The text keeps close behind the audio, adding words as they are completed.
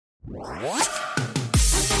Hey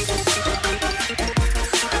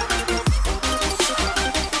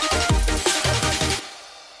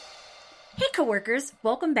coworkers,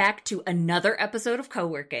 welcome back to another episode of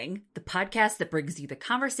Co-working, the podcast that brings you the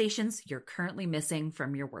conversations you're currently missing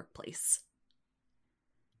from your workplace.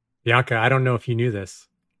 Bianca, I don't know if you knew this,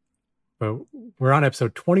 but we're on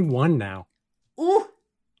episode 21 now. Ooh!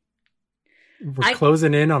 We're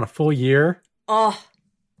closing in on a full year. Oh.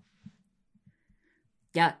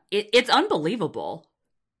 Yeah, it's unbelievable.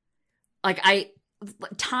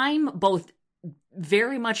 Time both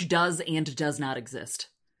very much does and does not exist.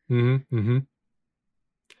 Mm-hmm.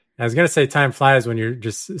 I was going to say time flies when you're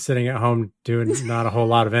just sitting at home doing not a whole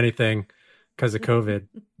lot of anything because of COVID.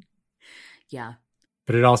 Yeah.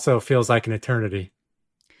 But it also feels like an eternity.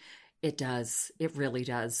 It does. It really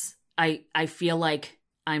does. I feel like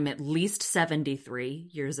I'm at least 73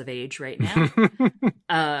 years of age right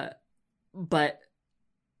now. But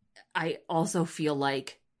I also feel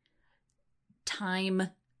like time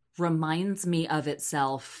reminds me of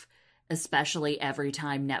itself, especially every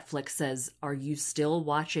time Netflix says, "Are you still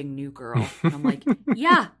watching New Girl?" And I'm like,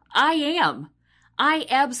 yeah, I am. I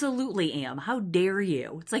absolutely am. How dare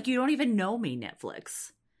you? It's like you don't even know me,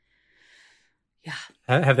 Netflix. Yeah.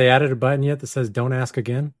 Have they added a button yet that says "Don't ask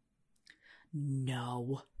again"?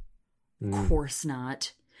 No. Of course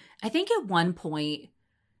not. I think at one point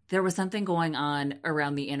there was something going on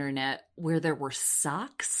around the internet where there were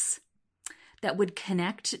socks that would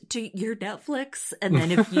connect to your Netflix. And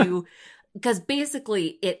then if you, because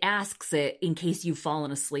basically it asks it in case you've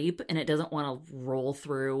fallen asleep and it doesn't want to roll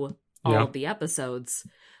through all of the episodes.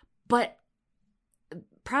 But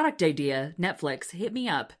product idea, Netflix, hit me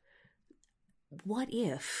up. What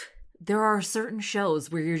if there are certain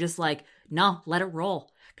shows where you're just like, no, let it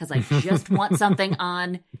roll. Because I just want something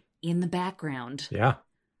on in the background. Yeah.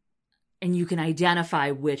 And you can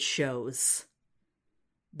identify which shows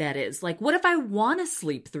that is. Like, what if I want to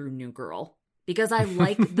sleep through New Girl? Because I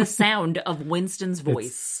like the sound of Winston's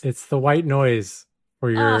voice. It's the white noise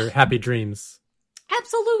for your happy dreams.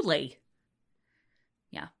 Absolutely.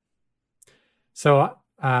 Yeah. So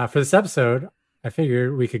for this episode, I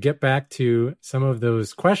figured we could get back to some of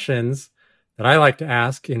those questions that I like to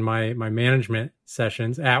ask in my management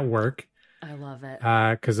sessions at work. I love it.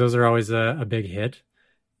 Because those are always a big hit.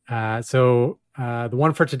 So the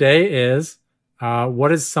one for today is,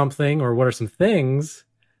 what is something or what are some things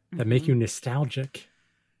that make you nostalgic?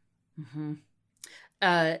 Mm-hmm.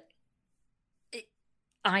 I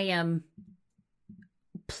am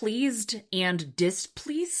pleased and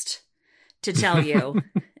displeased to tell you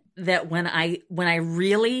that when I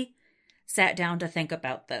really sat down to think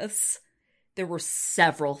about this, there were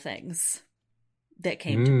several things that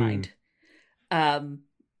came to mind.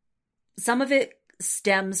 Some of it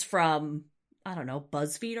stems from, I don't know,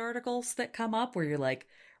 BuzzFeed articles that come up where you're like,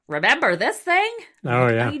 remember this thing? Oh,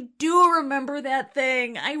 yeah. I do remember that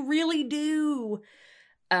thing. I really do.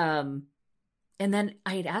 And then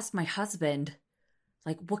I had asked my husband,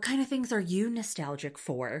 like, what kind of things are you nostalgic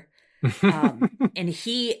for? And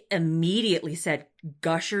he immediately said,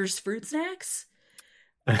 Gushers fruit snacks.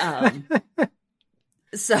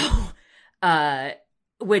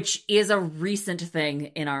 Which is a recent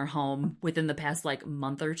thing in our home. Within the past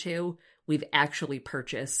month or two, we've actually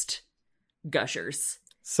purchased Gushers.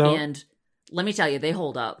 And let me tell you, they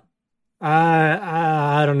hold up.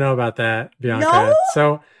 I don't know about that, Bianca. No?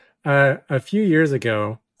 So a few years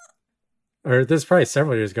ago, or this is probably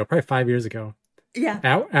several years ago, probably 5 years ago. Yeah.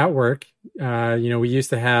 At work, we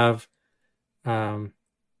used to have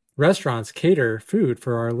restaurants cater food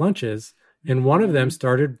for our lunches, and one of them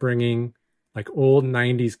started bringing old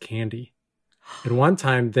 90s candy. And one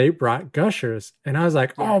time they brought Gushers, and I was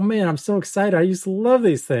like, oh man, I'm so excited. I used to love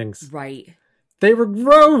these things. Right. They were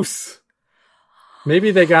gross.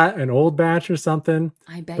 Maybe they got an old batch or something.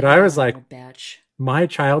 I bet. But I was like, old batch. My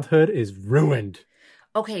childhood is ruined.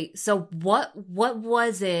 Okay, so what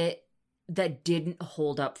was it that didn't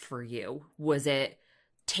hold up for you? Was it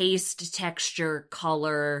taste, texture,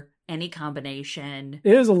 color, any combination?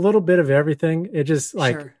 It was a little bit of everything. It just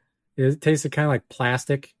Sure. It tasted kind of like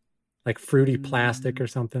plastic, like fruity plastic or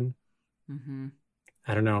something. Mm-hmm.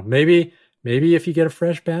 I don't know. Maybe if you get a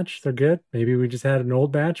fresh batch, they're good. Maybe we just had an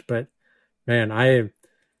old batch, but man,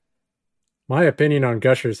 my opinion on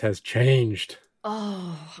Gushers has changed.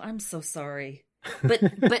 Oh, I'm so sorry. But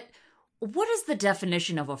what is the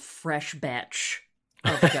definition of a fresh batch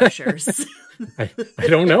of Gushers? I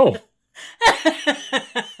don't know.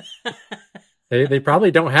 They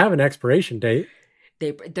probably don't have an expiration date.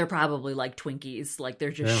 They're probably like Twinkies, like they're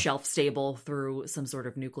just shelf stable through some sort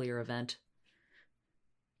of nuclear event.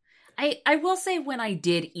 I will say when I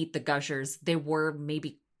did eat the Gushers, they were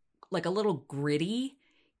maybe like a little gritty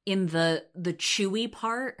in the chewy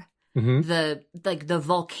part. Mm-hmm. The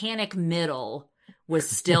volcanic middle was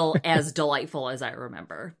still as delightful as I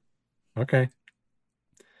remember. Okay.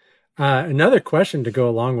 Another question to go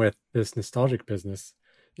along with this nostalgic business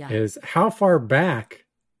is how far back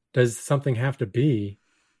does something have to be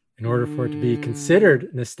in order for it to be considered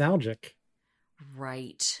nostalgic?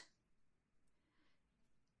 Right.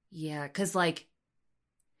 Yeah, because like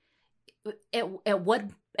at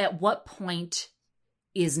what point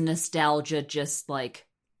is nostalgia just like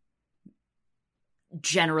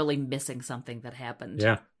generally missing something that happened?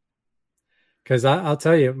 Yeah. Because I'll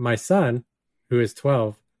tell you, my son, who is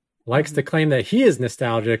 12, likes to claim that he is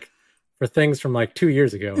nostalgic for things from like 2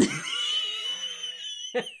 years ago.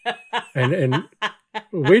 and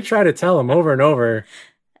we try to tell him over and over,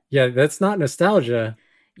 yeah, that's not nostalgia.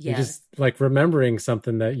 Yeah. You're just like remembering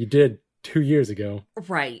something that you did 2 years ago.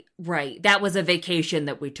 Right. That was a vacation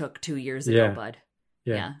that we took 2 years ago, bud.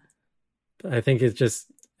 Yeah. I think it's just,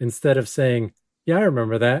 instead of saying, yeah, I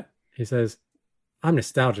remember that, he says, I'm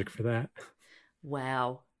nostalgic for that.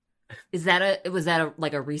 Wow. Was that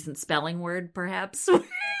a recent spelling word, perhaps?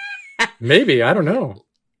 Maybe, I don't know.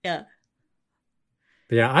 Yeah.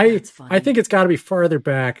 But yeah, I think it's got to be farther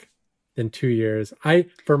back than 2 years.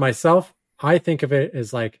 For myself, I think of it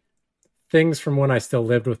as like things from when I still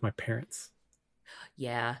lived with my parents.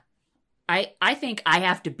 Yeah. I think I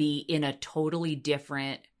have to be in a totally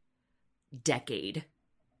different decade.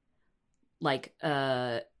 Like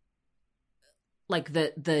the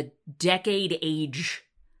decade age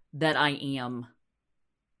that I am,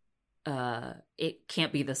 it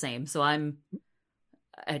can't be the same. So I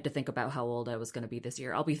had to think about how old I was going to be this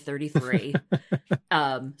year. I'll be 33.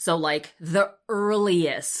 So like the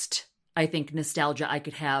earliest I think nostalgia I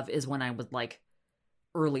could have is when I was like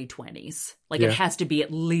early 20s. Like it has to be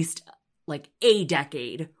at least like a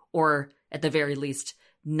decade, or at the very least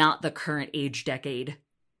not the current age decade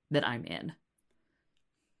that I'm in.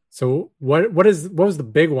 So what was the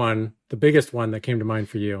biggest one that came to mind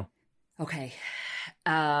for you? Okay.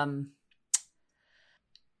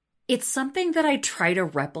 It's something that I try to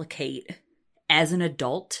replicate as an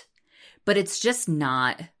adult, but it's just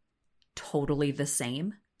not totally the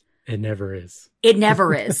same. It never is. It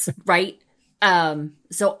never is, right?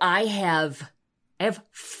 So I have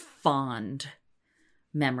fond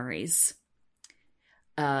memories.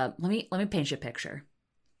 Let me paint you a picture.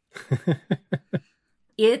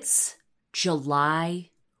 It's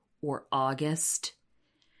July or August.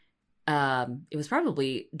 It was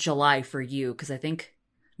probably July for you, because I think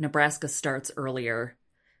Nebraska starts earlier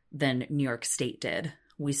than New York State did.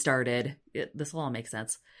 This will all make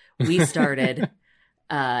sense. We started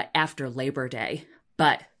after Labor Day,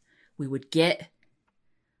 but we would get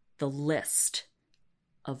the list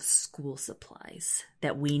of school supplies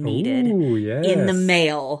that we needed in the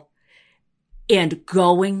mail, and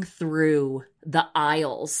going through the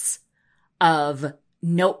aisles of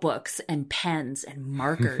notebooks and pens and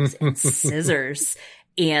markers and scissors.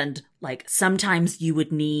 And like sometimes you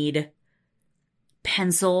would need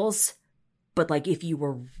pencils, but like if you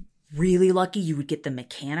were really lucky, you would get the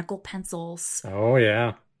mechanical pencils. Oh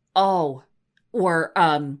yeah. Oh, or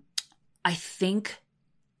I think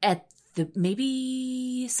at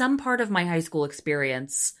maybe some part of my high school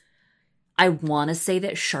experience, I want to say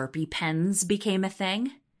that Sharpie pens became a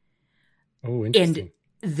thing. Oh, interesting.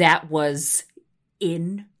 And that was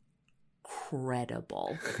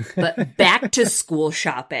incredible. But back to school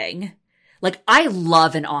shopping. Like, I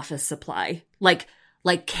love an office supply. Like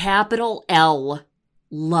capital L,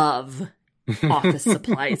 love office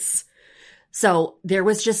supplies. So there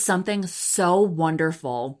was just something so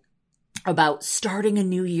wonderful about starting a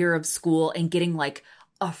new year of school and getting like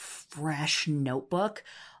a fresh notebook.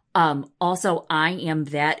 Also, I am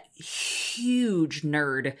that huge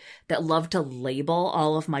nerd that loved to label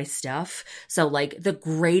all of my stuff. So like the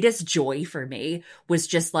greatest joy for me was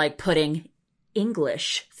just like putting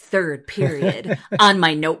English 3rd period on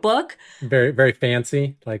my notebook. Very, very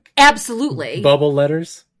fancy. Like absolutely. Bubble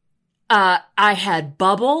letters. I had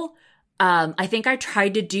bubble. I think I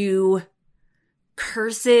tried to do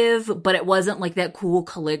cursive, but it wasn't like that cool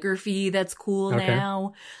calligraphy that's cool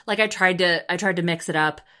now. Like I tried to mix it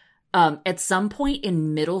up. At some point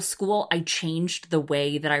in middle school, I changed the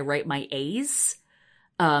way that I write my A's.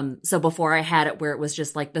 So before I had it where it was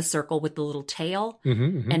just like the circle with the little tail,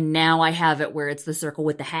 and now I have it where it's the circle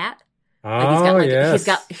with the hat.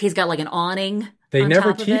 He's got like an awning. They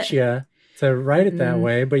never teach you to write it that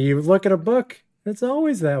way, but you look at a book, it's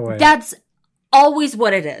always that way. That's always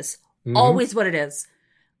what it is. Always what it is.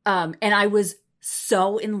 And I was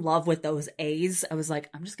so in love with those A's. I was like,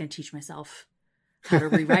 I'm just going to teach myself how to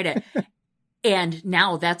rewrite it. And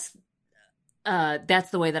now that's the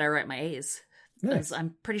way that I write my A's. Nice.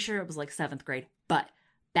 I'm pretty sure it was like 7th grade. But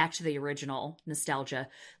back to the original nostalgia,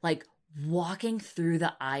 like walking through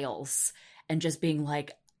the aisles and just being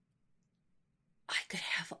like, I could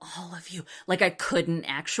have all of you. Like, I couldn't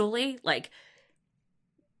actually. Like,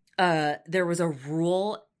 there was a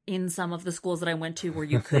rule in some of the schools that I went to where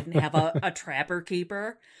you couldn't have a trapper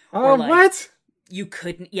keeper. Oh, like, what? You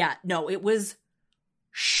couldn't. Yeah, no, it was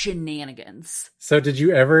shenanigans. So did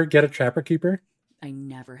you ever get a trapper keeper? I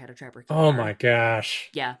never had a trapper keeper. Oh my gosh.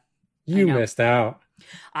 Yeah. You missed out.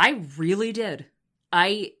 I really did.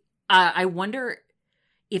 I wonder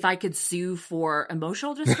if I could sue for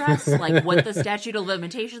emotional distress, like what the statute of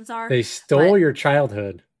limitations are. They stole your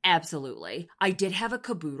childhood. Absolutely. I did have a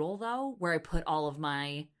caboodle, though, where I put all of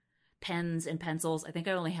my pens and pencils. I think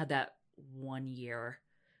I only had that 1 year.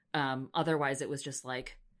 Otherwise, it was just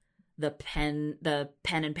like the pen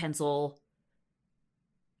and pencil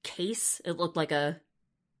case. It looked like it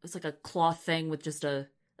was like a cloth thing with just a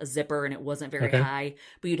zipper, and it wasn't very high.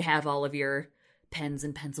 But you'd have all of your pens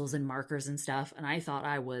and pencils and markers and stuff. And I thought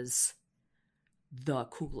I was the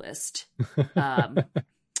coolest.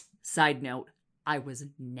 Side note, I was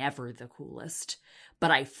never the coolest,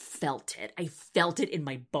 but I felt it. I felt it in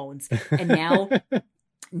my bones. And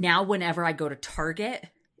now whenever I go to Target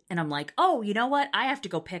and I'm like, oh, you know what? I have to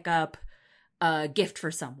go pick up a gift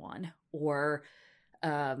for someone, or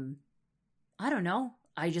I don't know.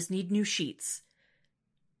 I just need new sheets.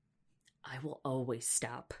 I will always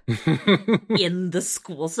stop in the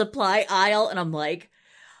school supply aisle, and I'm like,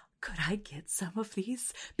 could I get some of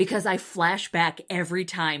these? Because I flash back every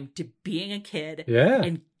time to being a kid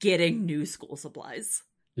and getting new school supplies.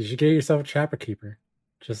 You should get yourself a trapper keeper.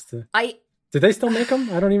 Did they still make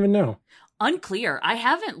them? I don't even know. Unclear. I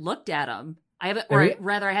haven't looked at them. I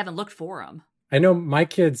haven't looked for them. I know my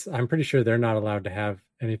kids, I'm pretty sure they're not allowed to have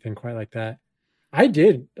anything quite like that. I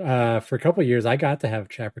did. For a couple of years, I got to have a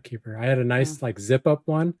trapper keeper. I had a nice like zip up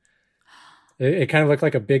one. It kind of looked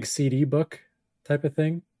like a big CD book type of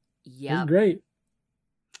thing. Yeah. It was great.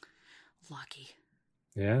 Lucky.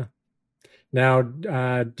 Yeah. Now,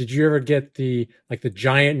 did you ever get the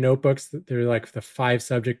giant notebooks? They're like the 5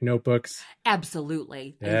 subject notebooks.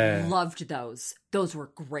 Absolutely. Yeah. I loved those. Those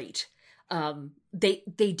were great. They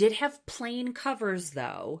did have plain covers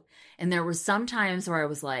though. And there were some times where I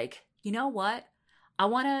was like, you know what? I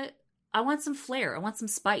want some flair. I want some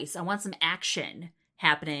spice. I want some action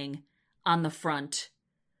happening on the front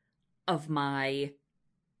of my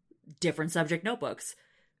different subject notebooks,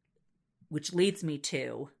 which leads me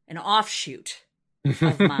to an offshoot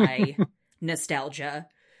of my nostalgia,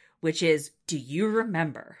 which is, do you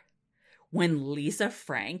remember when Lisa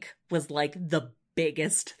Frank was like the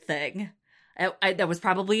biggest thing? That was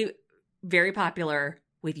probably very popular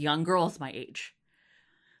with young girls my age.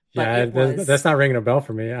 But that's not ringing a bell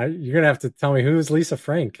for me. You're going to have to tell me, who's Lisa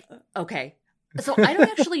Frank? Okay. So I don't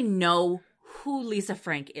actually know who Lisa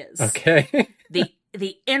Frank is. Okay.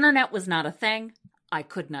 The internet was not a thing. I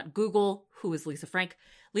could not Google who is Lisa Frank.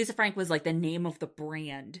 Lisa Frank was like the name of the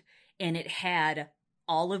brand, and it had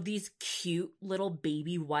all of these cute little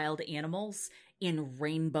baby wild animals in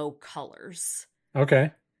rainbow colors.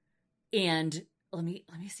 Okay. And let me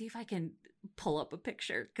see if I can pull up a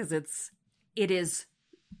picture, because it is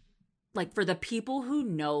like, for the people who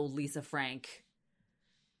know Lisa Frank,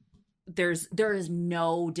 there is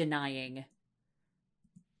no denying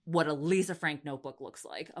what a Lisa Frank notebook looks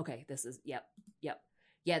like. Okay, this is yep.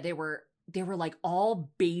 Yeah, they were like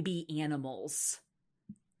all baby animals.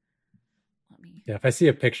 Yeah, if I see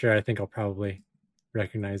a picture, I think I'll probably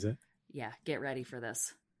recognize it. Yeah, get ready for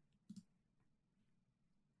this.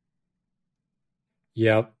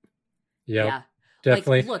 Yep. Yeah.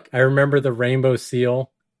 Definitely. Like, look, I remember the rainbow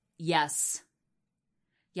seal. Yes.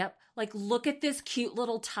 Yep. Like, look at this cute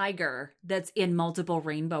little tiger that's in multiple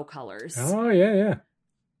rainbow colors. Oh, yeah.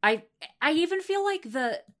 I even feel like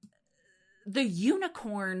the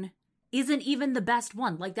unicorn isn't even the best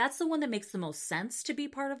one. Like, that's the one that makes the most sense to be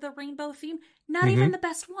part of the rainbow theme. Not even the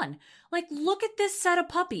best one. Like, look at this set of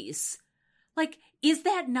puppies. Like, is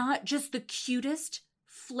that not just the cutest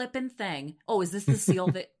flippin' thing? Oh, is this the seal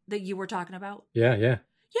that you were talking about? Yeah.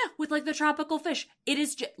 Yeah, with like the tropical fish. It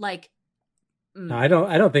is just like... No, I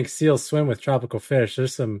don't think seals swim with tropical fish.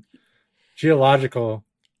 There's some geological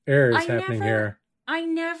errors happening here. I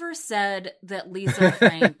never said that Lisa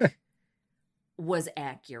Frank was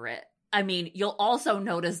accurate. I mean, you'll also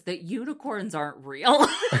notice that unicorns aren't real.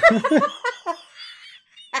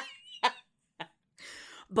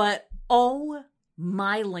 But oh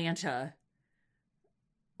my Lanta,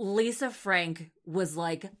 Lisa Frank was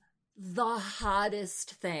like the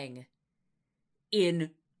hottest thing in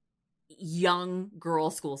young girl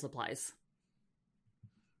school supplies.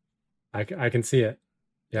 I can see it.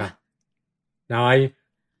 Yeah. Now I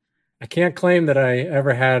can't claim that I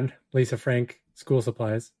ever had Lisa Frank school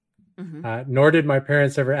supplies. Mm-hmm. Nor did my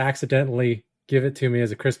parents ever accidentally give it to me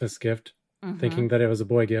as a Christmas gift, thinking that it was a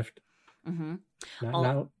boy gift. Mm-hmm.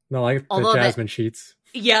 Not like the Jasmine sheets.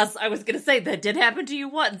 Yes, I was going to say that did happen to you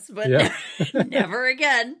once, but never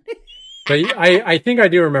again. But I think I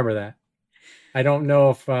do remember that. I don't know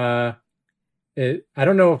if I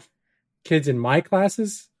don't know if kids in my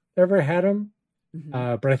classes ever had them,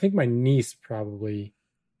 but I think my niece probably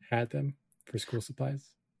had them for school supplies.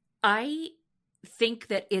 I think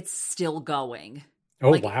that it's still going. Oh,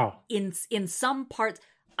 like, wow. In some parts,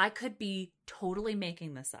 I could be totally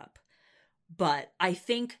making this up, but I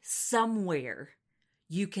think somewhere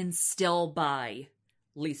you can still buy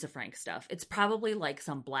Lisa Frank stuff. It's probably like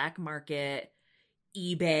some black market,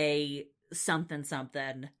 eBay, something.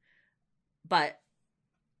 But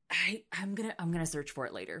I'm gonna search for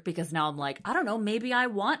it later because now I'm like, I don't know, maybe I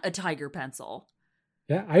want a tiger pencil.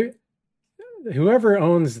 Yeah, whoever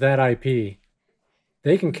owns that IP,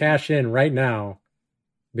 they can cash in right now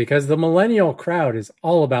because the millennial crowd is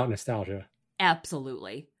all about nostalgia.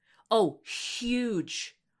 Absolutely. Oh,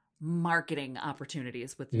 huge marketing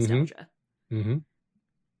opportunities with nostalgia. Mm-hmm.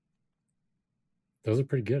 Those are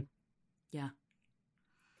pretty good. Yeah.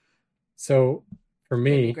 So for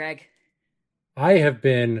me, Greg, I have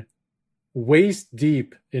been waist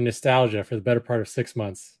deep in nostalgia for the better part of 6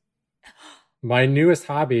 months. My newest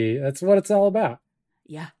hobby, that's what it's all about.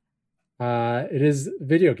 Yeah. It is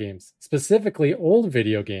video games, specifically old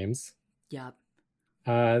video games. Yeah.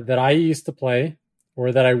 That I used to play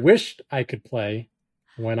or that I wished I could play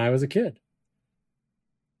when I was a kid.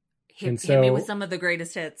 Hit me with some of the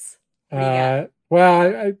greatest hits. Well,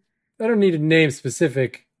 I don't need to name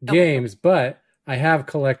specific games, but I have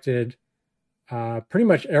collected pretty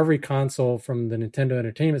much every console from the Nintendo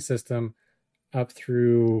Entertainment System up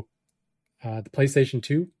through the PlayStation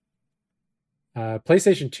 2.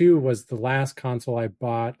 PlayStation 2 was the last console I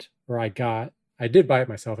bought, or I got. I did buy it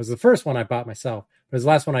myself. It was the first one I bought myself. It was the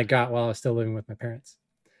last one I got while I was still living with my parents.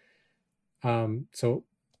 So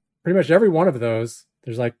pretty much every one of those,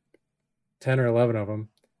 there's like 10 or 11 of them.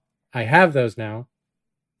 I have those now.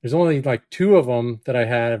 There's only like 2 of them that I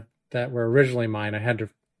had that were originally mine. I had to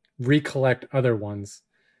recollect other ones.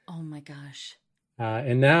 Oh my gosh.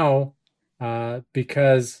 And now,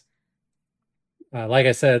 because, like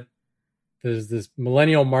I said, there's this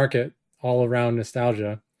millennial market all around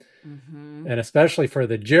nostalgia. Mm-hmm. And especially for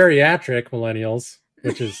the geriatric millennials,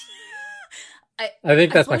 which is, I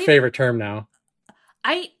think that's my favorite term now.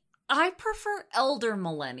 I prefer elder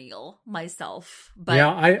millennial myself, but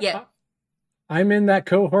I'm in that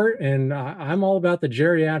cohort and I'm all about the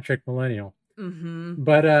geriatric millennial. Mm-hmm.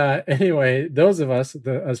 But anyway, those of us,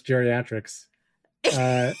 us geriatrics,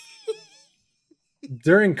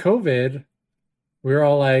 during COVID, we were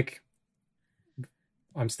all like,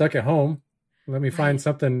 I'm stuck at home. Let me find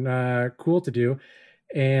something cool to do.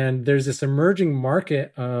 And there's this emerging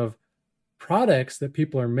market of products that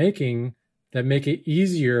people are making that make it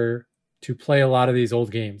easier to play a lot of these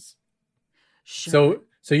old games. Sure.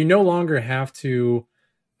 So you no longer have to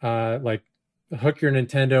like hook your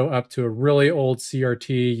Nintendo up to a really old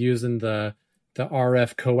CRT using the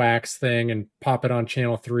RF coax thing and pop it on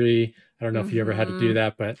channel 3. I don't know if you ever had to do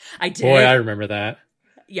that, but I did. Boy, I remember that.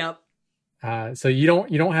 Yep. So you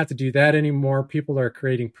don't have to do that anymore. People are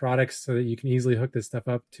creating products so that you can easily hook this stuff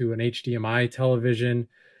up to an HDMI television.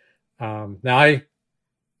 Now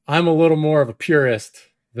I'm a little more of a purist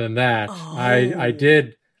than that. Oh. I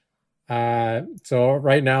did. So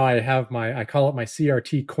right now I call it my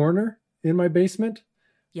CRT corner in my basement.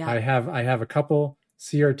 Yeah. I have a couple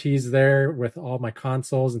CRTs there with all my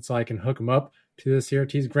consoles. And so I can hook them up to the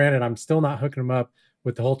CRTs. Granted, I'm still not hooking them up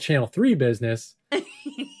with the whole channel 3 business.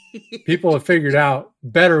 People have figured out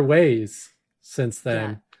better ways since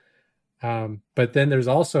then. Yeah. But then there's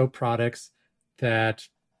also products that,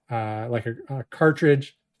 like a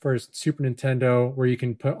cartridge for Super Nintendo where you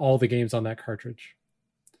can put all the games on that cartridge.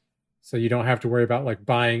 So you don't have to worry about like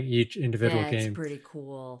buying each individual game. That's pretty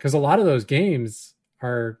cool. Because a lot of those games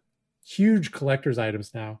are huge collector's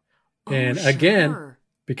items now. And again,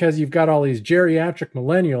 because you've got all these geriatric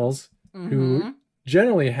millennials who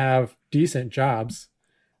generally have decent jobs,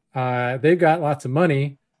 they've got lots of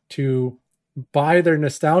money to buy their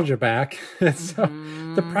nostalgia back. And so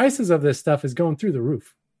the prices of this stuff is going through the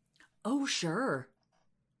roof. Oh, sure.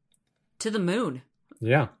 To the moon.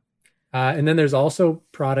 Yeah. And then there's also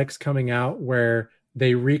products coming out where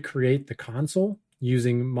they recreate the console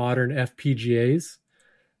using modern FPGAs.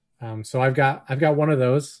 So I've got one of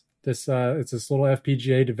those. It's this little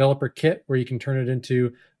FPGA developer kit where you can turn it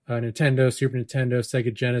into a Nintendo, Super Nintendo,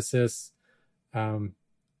 Sega Genesis,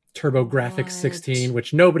 TurboGrafx 16,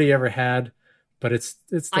 which nobody ever had, but it's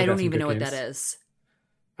I don't even know what that is.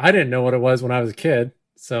 I didn't know what it was when I was a kid,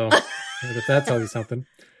 so if that tells you something.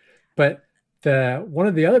 But one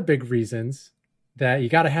of the other big reasons that you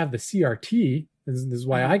got to have the CRT, this is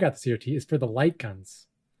why I got the CRT, is for the light guns.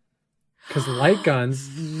 Because light guns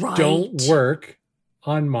don't work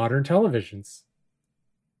on modern televisions.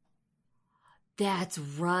 That's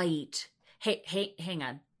right. Hey, hang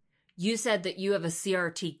on. You said that you have a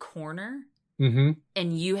CRT corner, and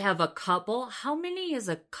you have a couple. How many is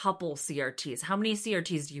a couple CRTs? How many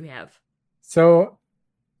CRTs do you have? So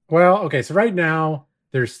right now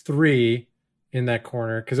there's 3 in that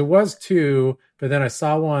corner, because it was 2, but then I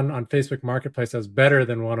saw one on Facebook Marketplace that was better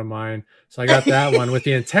than one of mine, so I got that one with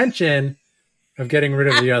the intention of getting rid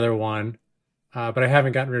of the other one, but I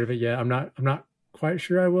haven't gotten rid of it yet. I'm not quite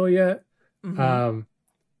sure I will yet. Of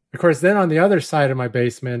course, then on the other side of my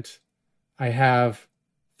basement, I have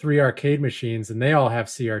 3 arcade machines, and they all have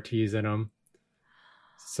CRTs in them.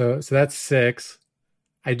 So that's 6.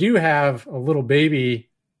 I do have a little baby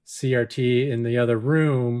CRT in the other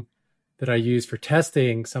room that I use for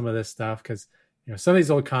testing some of this stuff, because some of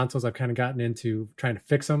these old consoles I've kind of gotten into trying to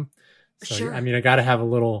fix them. So sure. I got to have a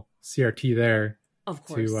little CRT there, of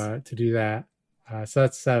course, to do that. So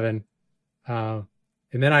that's 7. And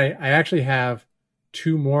then I actually have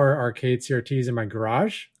 2 more arcade CRTs in my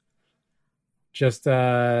garage. Just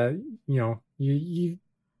you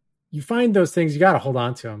find those things, you got to hold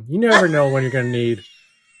on to them. You never know when you're going to need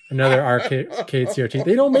another arcade CRT.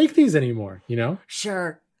 They don't make these anymore.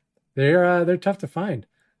 Sure. They're tough to find.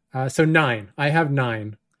 So 9. I have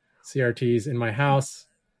 9 CRTs in my house.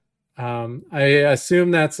 I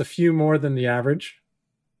assume that's a few more than the average.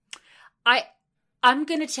 I'm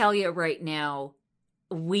going to tell you right now,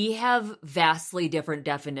 we have vastly different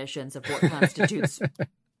definitions of what constitutes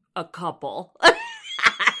a couple.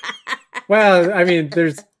 Well,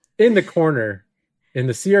 there's in the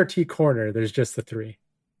CRT corner, there's just the 3.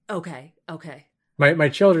 Okay. My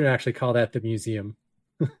children actually call that the museum.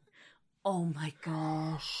 Oh my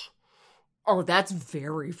gosh. Oh, that's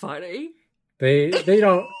very funny. They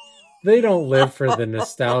don't live for the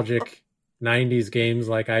nostalgic 90s games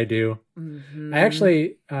like I do. I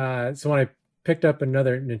actually so when I picked up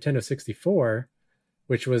another Nintendo 64,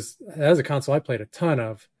 that was a console I played a ton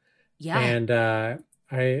of. Yeah. And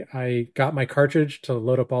I got my cartridge to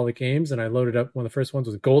load up all the games, and I loaded up one of the first ones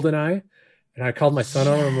was GoldenEye, and I called my son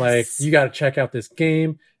over. I'm like, you got to check out this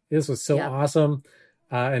game. This was so awesome.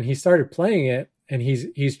 And he started playing it, and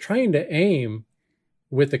he's trying to aim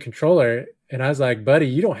with the controller. And I was like, buddy,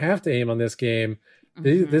 you don't have to aim on this game.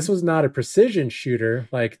 This was not a precision shooter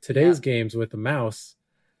like today's games with the mouse.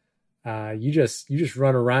 You just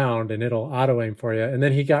run around and it'll auto aim for you. And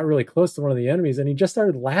then he got really close to one of the enemies, and he just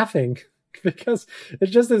started laughing because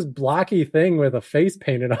it's just this blocky thing with a face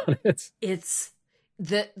painted on it. It's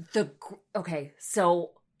okay.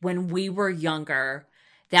 So when we were younger,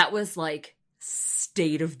 that was like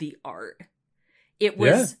state of the art. It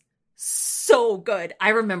was so good. I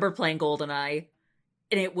remember playing GoldenEye,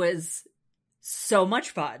 and it was so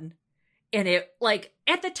much fun. And it, like,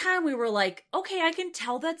 at the time we were like, okay, I can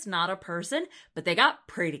tell that's not a person, but they got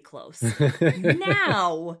pretty close.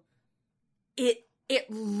 Now it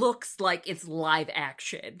looks like it's live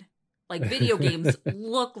action. Like, video games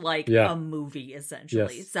look like a movie,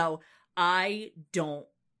 essentially. Yes. So I don't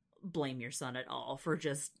blame your son at all for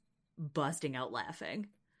just busting out laughing.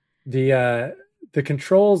 The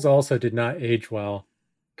controls also did not age well,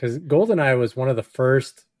 because GoldenEye was one of the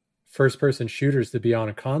first-person shooters to be on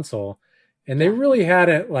a console, and they really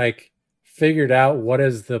hadn't figured out what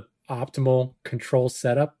is the optimal control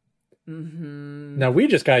setup. Now we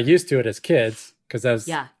just got used to it as kids because that's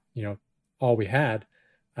all we had.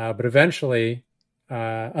 But eventually,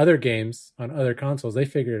 other games on other consoles, they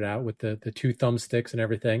figured it out with the 2 thumbsticks and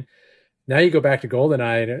everything. Now you go back to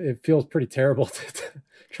GoldenEye, and it feels pretty terrible to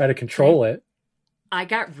try to control it. I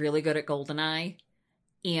got really good at GoldenEye,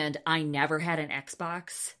 and I never had an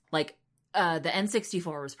Xbox. The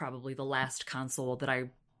N64 was probably the last console that I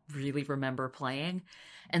really remember playing.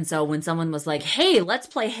 And so when someone was like, hey, let's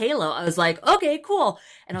play Halo, I was like, okay, cool.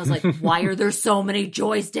 And I was like, why are there so many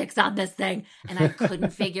joysticks on this thing? And I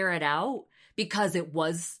couldn't figure it out because it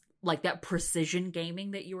was like that precision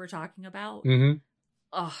gaming that you were talking about.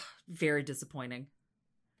 Oh, very disappointing.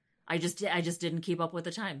 I just didn't keep up with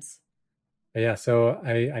the times. Yeah, so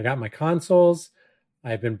I got my consoles.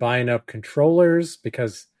 I've been buying up controllers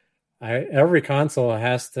because every console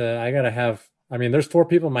I gotta have, I mean, there's 4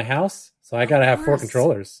 people in my house, so I gotta have 4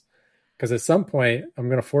 controllers. Because at some point, I'm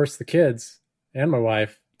going to force the kids and my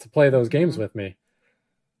wife to play those games with me.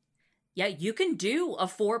 Yeah, you can do a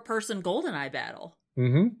 4-person GoldenEye battle.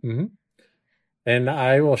 And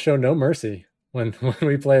I will show no mercy when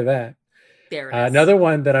we play that. There it is. Another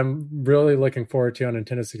one that I'm really looking forward to on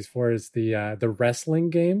Nintendo 64 is the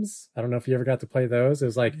wrestling games. I don't know if you ever got to play those. It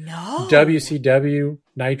was like WCW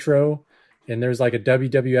Nitro, and there's like a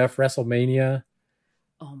WWF WrestleMania.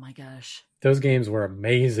 Oh my gosh. Those games were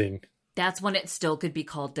amazing. That's when it still could be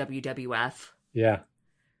called WWF. Yeah.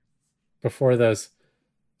 Before those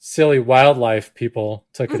silly wildlife people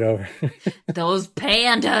took it over. Those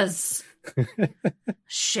pandas.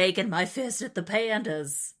 Shaking my fist at the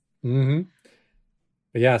pandas.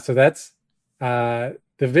 But yeah, so that's the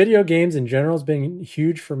video games in general has been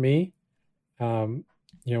huge for me.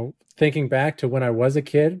 Thinking back to when I was a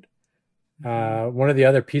kid, one of the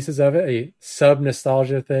other pieces of it, a sub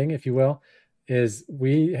nostalgia thing, if you will, is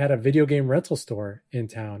we had a video game rental store in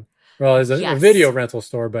town. Well, it's a video rental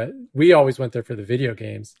store, but we always went there for the video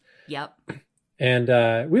games. Yep.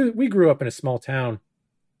 And we grew up in a small town,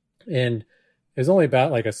 and it was only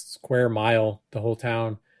about like a square mile, the whole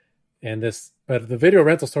town. But the video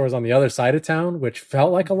rental store was on the other side of town, which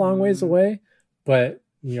felt like a long ways away. But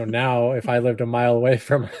now if I lived a mile away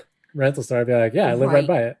from a rental store, I'd be like, yeah, I live right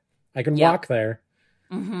by it. I can walk there.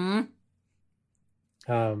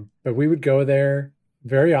 But we would go there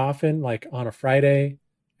very often, like on a Friday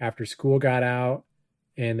after school got out,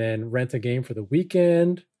 and then rent a game for the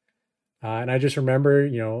weekend. And I just remember,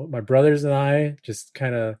 my brothers and I just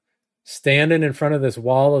kind of standing in front of this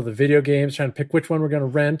wall of the video games, trying to pick which one we're going to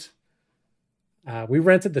rent. We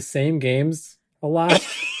rented the same games a lot.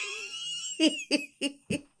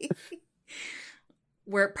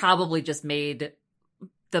 Where it probably just made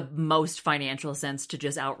the most financial sense to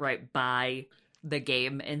just outright buy the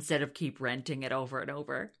game instead of keep renting it over and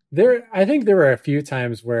over. I think there were a few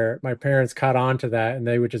times where my parents caught on to that and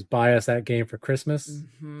they would just buy us that game for Christmas.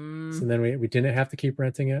 So then we didn't have to keep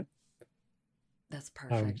renting it. That's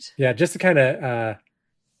perfect. Just to kind of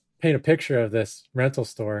paint a picture of this rental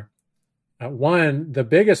store. The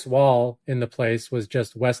biggest wall in the place was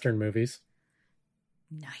just Western movies.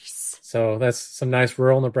 Nice. So that's some nice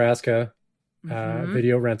rural Nebraska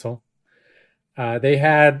video rental. They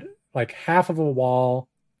had like half of a wall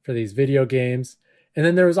for these video games. And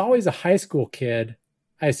then there was always a high school kid.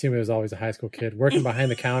 I assume it was always a high school kid working behind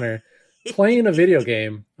the counter, playing a video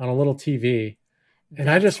game on a little TV. And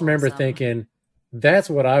I just remember thinking, that's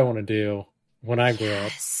what I want to do when I grow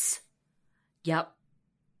up. Yep.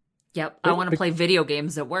 I want to play video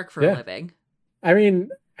games at work for a living. I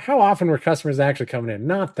mean, how often were customers actually coming in?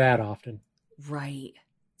 Not that often. Right.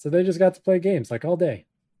 So they just got to play games like all day.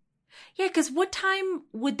 Yeah, because what time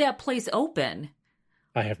would that place open?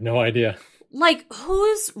 I have no idea. Like,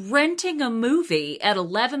 who's renting a movie at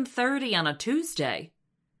 11:30 on a Tuesday?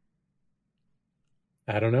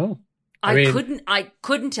 I don't know. I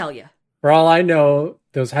couldn't tell you. For all I know,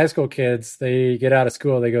 those high school kids, they get out of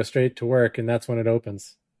school, they go straight to work, and that's when it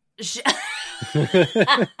opens.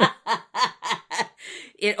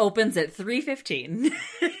 It opens at 3:15.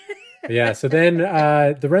 Yeah, so then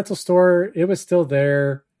the rental store, it was still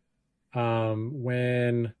there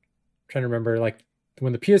when, I'm trying to remember, like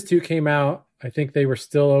when the PS2 came out, I think they were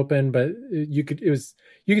still open, but you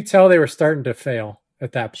could tell they were starting to fail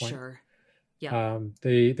at that point. Sure. Yeah.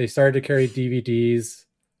 They started to carry DVDs.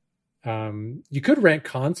 You could rent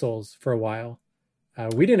consoles for a while.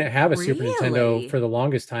 We didn't have a Super Nintendo for the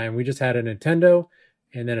longest time. We just had a Nintendo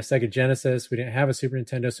and then a Sega Genesis. We didn't have a Super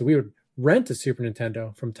Nintendo, so we would rent a Super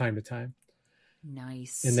Nintendo from time to time.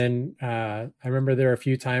 Nice. And then I remember there were a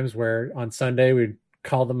few times where on Sunday we'd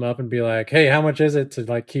call them up and be like, hey, how much is it to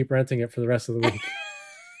like keep renting it for the rest of the week?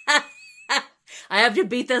 I have to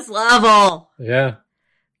beat this level. Yeah.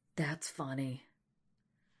 That's funny.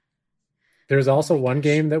 There's also one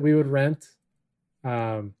game that we would rent.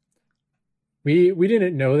 We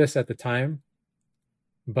didn't know this at the time,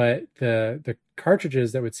 but the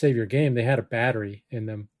cartridges that would save your game, they had a battery in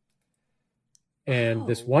them. And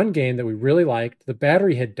this one game that we really liked, the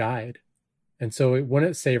battery had died. And so it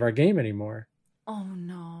wouldn't save our game anymore. Oh,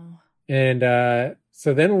 no. And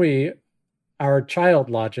so then our child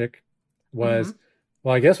logic was,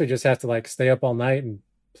 well, I guess we just have to like stay up all night and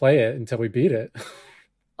play it until we beat it.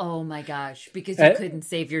 Oh my gosh, because you couldn't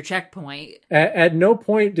save your checkpoint. At no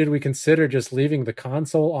point did we consider just leaving the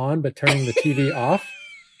console on but turning the TV off.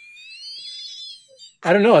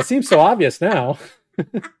 I don't know, it seems so obvious now.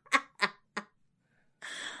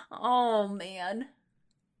 Oh man.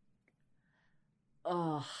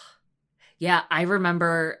 Oh, yeah. I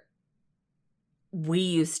remember we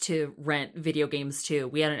used to rent video games too.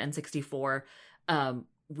 We had an N64.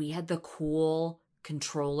 We had the cool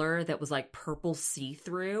controller that was like purple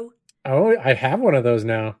see-through. Oh, I have one of those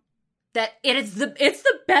now. It's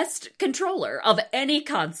the best controller of any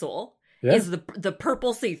console. Yeah. Is the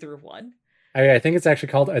purple see-through one. I think it's actually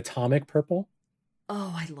called Atomic Purple.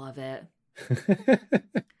 Oh, I love it.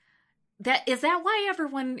 Is that why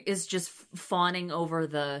everyone is just fawning over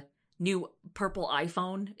the new purple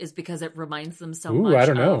iPhone? Is because it reminds them so much I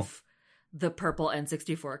don't know. Of the purple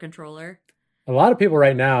N64 controller? A lot of people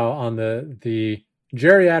right now on the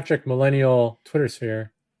geriatric millennial Twitter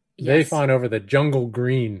sphere, they fawn over the jungle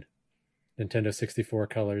green Nintendo 64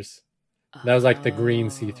 colors. That was like the green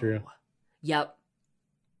see-through. Yep,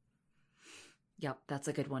 that's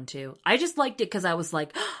a good one too. I just liked it because I was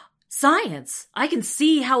like, science! I can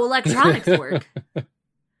see how electronics work.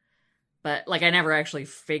 But like, I never actually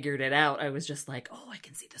figured it out. I was just like, oh, I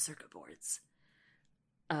can see the circuit boards.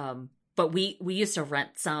 But we used to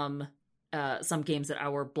rent some games at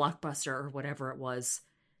our Blockbuster or whatever it was.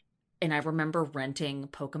 And I remember renting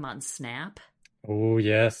Pokemon Snap. Oh,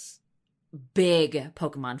 yes. Big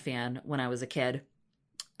Pokemon fan when I was a kid.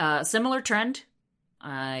 Similar trend.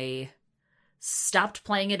 I stopped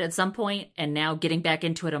playing it at some point, and now getting back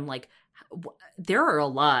into it, I'm like, there are a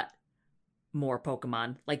lot more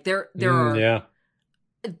Pokemon. Like there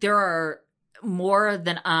are more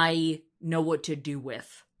than I know what to do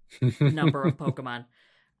with. Number of Pokemon.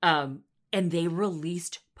 And they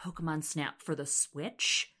released Pokemon Snap for the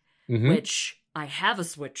Switch, which I have a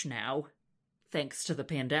Switch now, thanks to the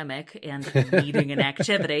pandemic and needing an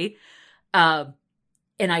activity.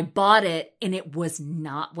 And I bought it, and it was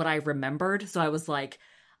not what I remembered. So I was like,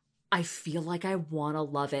 I feel like I want to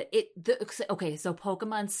love it. Okay, so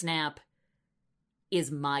Pokemon Snap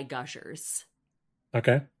is my Gushers.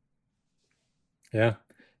 Okay. Yeah.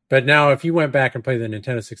 But now if you went back and played the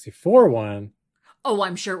Nintendo 64 one... Oh,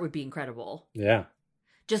 I'm sure it would be incredible. Yeah.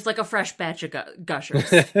 Just like a fresh batch of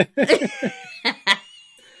Gushers.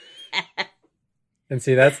 And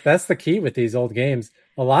see, that's the key with these old games.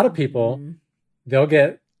 A lot of people, they'll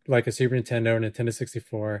get like a Super Nintendo or Nintendo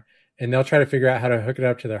 64, and they'll try to figure out how to hook it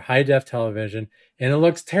up to their high-def television, and it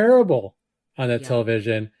looks terrible on that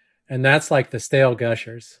television, and that's like the stale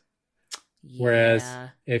Gushers. Yeah. Whereas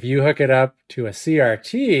if you hook it up to a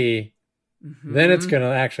CRT, then it's going to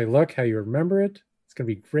actually look how you remember it. It's going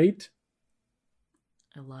to be great.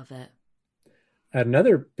 I love it.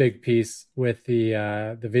 Another big piece with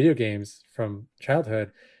the video games from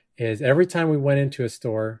childhood is every time we went into a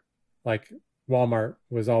store, like Walmart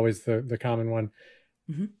was always the common one.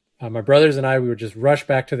 My brothers and I, we would just rush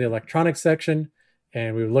back to the electronics section,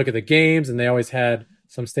 and we would look at the games, and they always had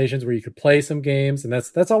some stations where you could play some games, and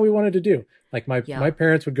that's all we wanted to do. Like my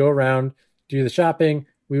parents would go around, do the shopping.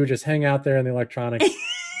 We would just hang out there in the electronics,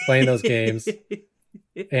 playing those games.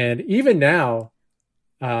 And even now,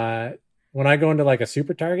 when I go into like a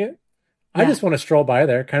Super Target, I just want to stroll by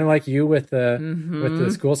there, kind of like you with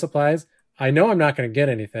the school supplies. I know I'm not going to get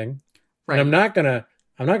anything, and I'm not gonna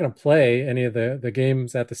play any of the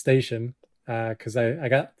games at the station because I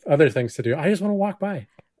got other things to do. I just want to walk by.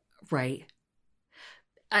 Right.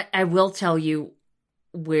 I will tell you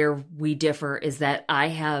where we differ is that I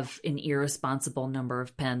have an irresponsible number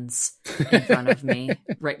of pens in front of me.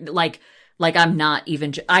 Right. Like I'm not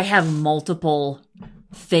even, I have multiple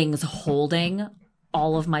things holding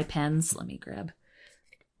all of my pens. Let me grab,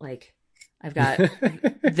 like, I've got,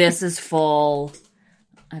 this is full.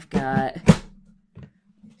 I've got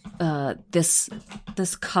this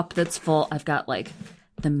cup that's full. I've got like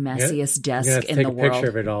the messiest desk in the world. Take a picture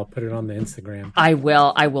of it all, put it on the Instagram. I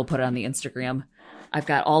will put it on the Instagram. I've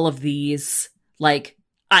got all of these. Like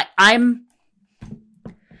I'm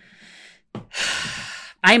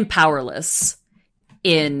powerless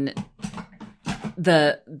in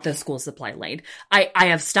the school supply lane. I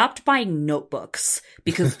have stopped buying notebooks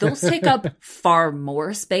because those take up far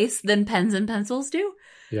more space than pens and pencils do.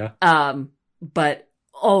 Yeah. But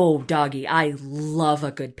oh, doggy, I love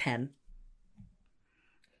a good pen.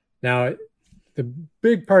 Now, the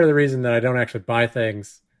big part of the reason that I don't actually buy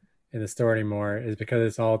things in the store anymore is because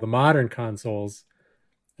it's all the modern consoles,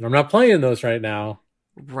 and I'm not playing those right now.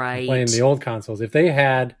 Right. I'm playing the old consoles. If they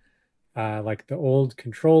had like the old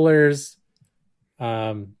controllers,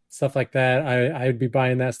 stuff like that, I'd be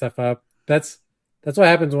buying that stuff up. That's what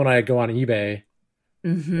happens when I go on eBay.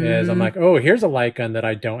 Is I'm like, oh, here's a light gun that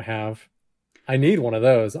I don't have. I need one of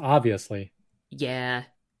those, obviously. Yeah.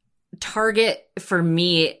 Target, for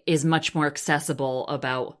me, is much more accessible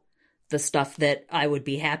about the stuff that I would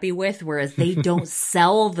be happy with, whereas they don't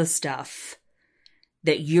sell the stuff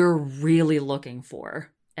that you're really looking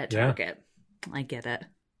for at Yeah. Target. I get it.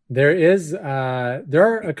 There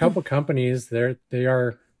are a couple companies they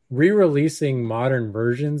are re-releasing modern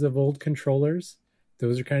versions of old controllers.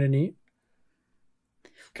 Those are kind of neat.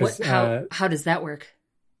 How does that work?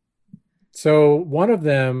 So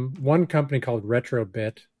one company called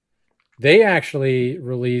Retrobit, they actually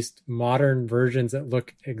released modern versions that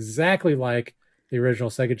look exactly like the original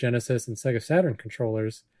Sega Genesis and Sega Saturn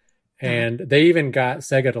controllers. And they even got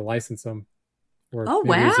Sega to license them. Or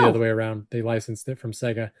maybe it was the other way around. They licensed it from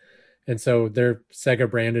Sega. And so they're Sega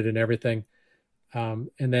branded and everything. And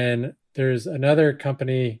then there's another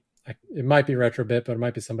company, it might be Retrobit, but it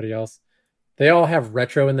might be somebody else. They all have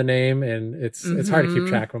retro in the name, and it's hard to keep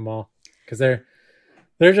track of them all because they're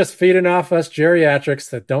just feeding off us geriatrics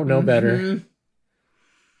that don't know better.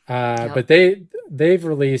 Yep. But they've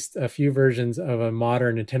released a few versions of a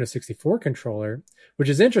modern Nintendo 64 controller, which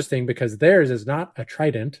is interesting because theirs is not a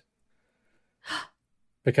Trident.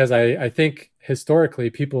 Because I think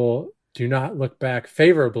historically people do not look back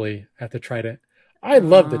favorably at the Trident. I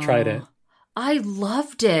love the Trident. I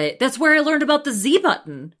loved it. That's where I learned about the Z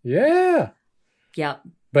button. Yeah. Yep.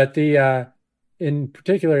 But in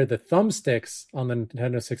particular, the thumbsticks on the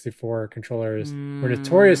Nintendo 64 controllers were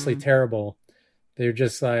notoriously terrible. They would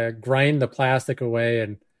just grind the plastic away,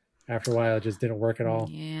 and after a while, it just didn't work at all.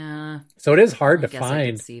 Yeah. So it is hard to find. I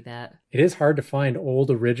can see that. It is hard to find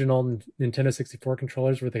old original Nintendo 64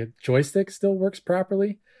 controllers where the joystick still works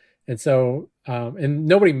properly. And so, and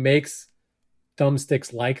nobody makes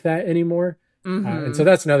thumbsticks like that anymore. And so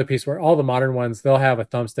that's another piece where all the modern ones, they'll have a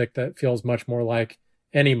thumbstick that feels much more like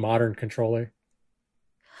any modern controller.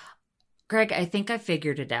 Greg, I think I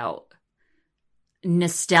figured it out.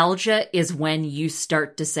 Nostalgia is when you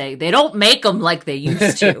start to say, they don't make them like they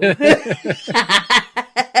used to.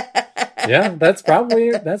 Yeah, that's probably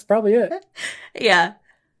it. Yeah.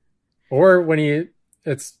 Or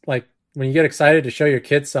it's like when you get excited to show your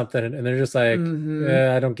kids something and they're just like,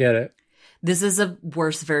 I don't get it. This is a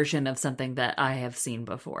worse version of something that I have seen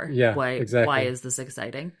before. Yeah, exactly. Why is this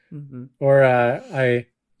exciting? Mm-hmm. Or I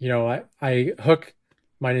hook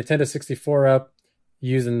my Nintendo 64 up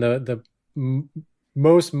using the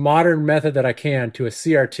most modern method that I can to a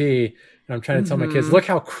CRT, and I'm trying to tell my kids, look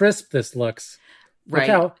how crisp this looks.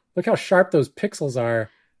 Right. Look how sharp those pixels are.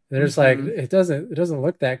 And they're just like, it doesn't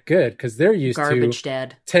look that good because they're used Garbage, to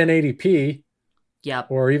Dad. 1080p. Yep.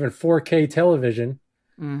 Or even 4K television.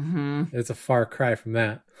 Mm-hmm. It's a far cry from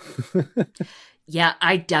that. Yeah,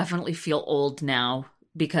 I definitely feel old now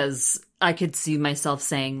because I could see myself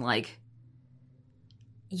saying, like,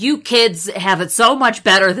 you kids have it so much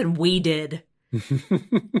better than we did.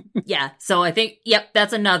 Yeah, so I think,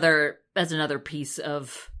 that's another piece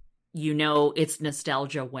of, it's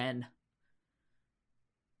nostalgia when.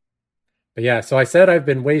 But yeah, so I said I've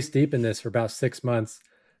been waist deep in this for about 6 months.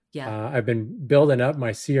 Yeah. I've been building up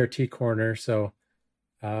my CRT corner. So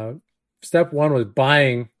step one was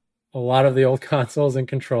buying a lot of the old consoles and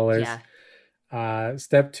controllers. Yeah.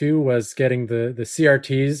 Step two was getting the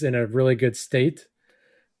CRTs in a really good state.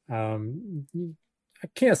 I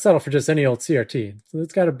can't settle for just any old CRT. So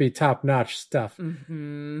it's got to be top-notch stuff.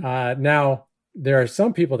 Now, there are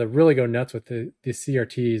some people that really go nuts with the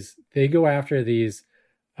CRTs. They go after these.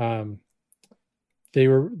 They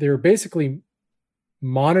were basically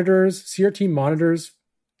monitors, CRT monitors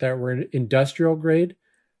that were industrial grade.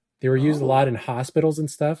 They were used a lot in hospitals and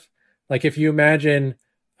stuff. Like if you imagine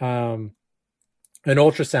an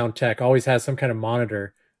ultrasound tech always has some kind of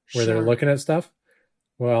monitor where they're looking at stuff.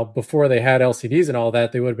 Well, before they had LCDs and all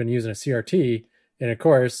that, they would have been using a CRT. And of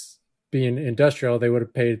course, being industrial, they would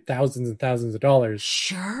have paid thousands and thousands of dollars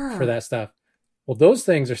for that stuff. Well, those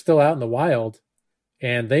things are still out in the wild,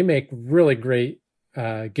 and they make really great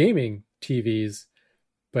gaming TVs.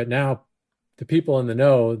 But now the people in the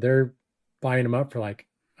know, they're buying them up for like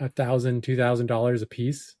 $1,000, $2,000 a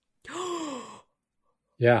piece.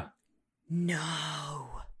 Yeah. No.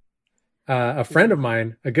 A friend of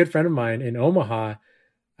mine, a good friend of mine in Omaha,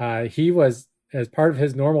 he was, as part of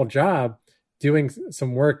his normal job, doing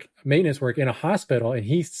some maintenance work in a hospital, and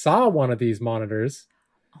he saw one of these monitors.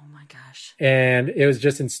 Oh my gosh. And it was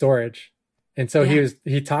just in storage. And so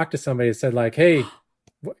he talked to somebody and said like, hey,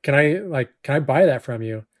 can I buy that from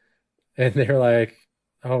you? And they're like,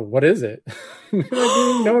 oh, what is it? I didn't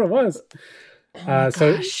even know what it was.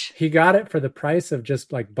 So he got it for the price of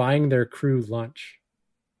just like buying their crew lunch.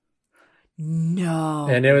 No.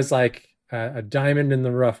 And it was like a diamond in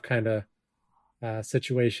the rough kind of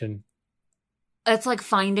situation. It's like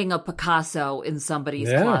finding a Picasso in somebody's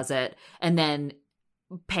closet and then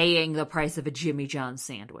paying the price of a Jimmy John's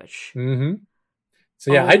sandwich. Mm-hmm.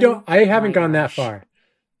 So yeah, I haven't gone that far.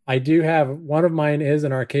 I do have one of mine is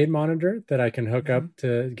an arcade monitor that I can hook up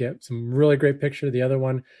to get some really great picture. The other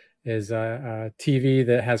one is a TV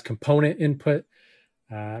that has component input.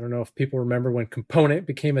 I don't know if people remember when component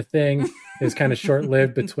became a thing. It was kind of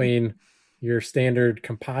short-lived between your standard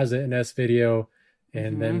composite and S-video,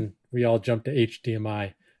 and then we all jumped to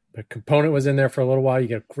HDMI. But component was in there for a little while. You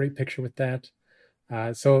get a great picture with that.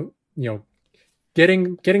 So,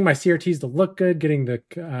 getting my CRTs to look good, getting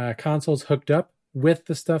the consoles hooked up with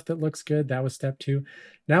the stuff that looks good. That was step 2.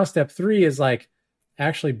 Now step 3 is like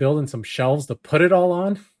actually building some shelves to put it all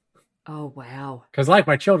on. Oh, wow. Because like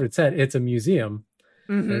my children said, it's a museum.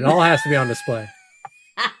 And it all has to be on display.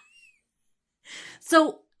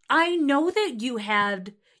 So I know that you've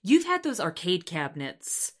had those arcade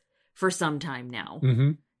cabinets for some time now.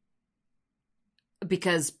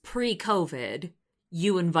 Because pre-COVID,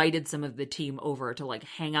 you invited some of the team over to like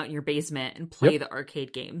hang out in your basement and play the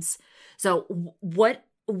arcade games. So what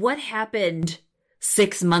happened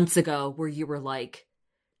 6 months ago where you were like,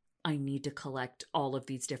 I need to collect all of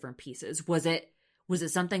these different pieces? Was it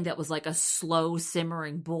something that was like a slow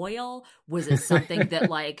simmering boil? Was it something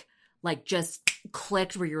that like just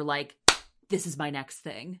clicked where you're like, this is my next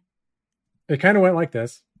thing? It kind of went like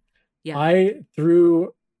this. Yeah. I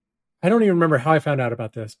don't even remember how I found out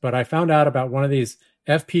about this, but I found out about one of these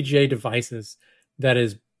FPGA devices that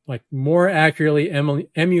is like more accurately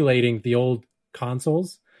emulating the old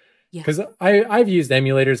consoles. Because I've used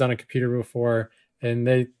emulators on a computer before, and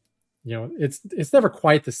they, it's never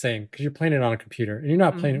quite the same because you're playing it on a computer and you're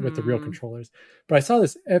not playing it with the real controllers. But I saw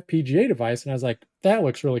this FPGA device and I was like, that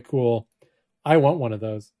looks really cool. I want one of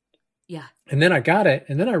those. Yeah. And then I got it,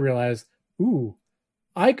 and then I realized, ooh,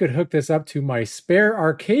 I could hook this up to my spare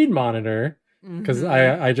arcade monitor, because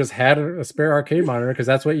I just had a spare arcade monitor, because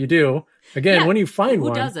that's what you do. Again, when you find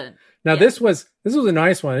one. Who doesn't? Now this was a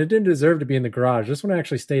nice one. It didn't deserve to be in the garage. This one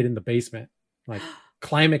actually stayed in the basement, like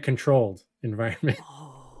climate controlled environment.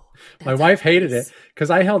 Oh, my wife hated it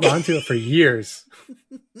because I held on to it for years.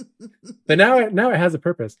 But now it has a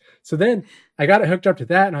purpose. So then I got it hooked up to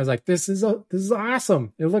that, and I was like, this is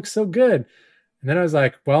awesome. It looks so good. And then I was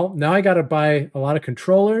like, well, now I got to buy a lot of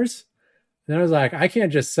controllers. And then I was like, I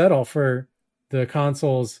can't just settle for the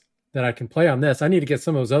consoles that I can play on this. I need to get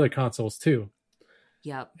some of those other consoles too.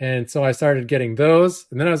 Yep. And so I started getting those.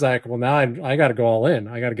 And then I was like, well, now I got to go all in.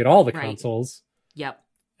 I got to get all the consoles. Yep.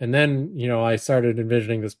 And then, I started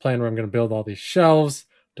envisioning this plan where I'm going to build all these shelves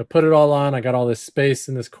to put it all on. I got all this space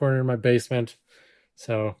in this corner in my basement.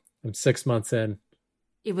 So I'm 6 months in.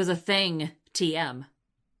 It was a thing, TM.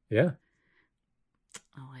 Yeah.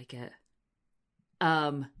 I like it.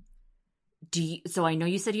 So I know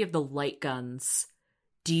you said you have the light guns.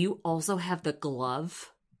 Do you also have the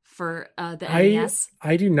glove for the NES?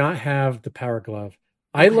 I do not have the Power Glove.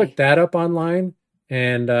 Okay. I looked that up online,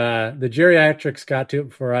 and the geriatrics got to it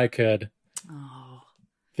before I could. Oh.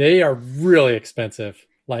 They are really expensive.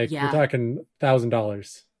 Like we're talking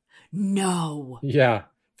 $1,000. No. Yeah.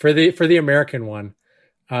 For the American one.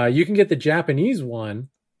 You can get the Japanese one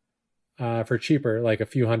for cheaper, like a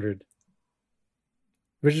few hundred,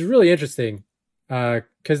 which is really interesting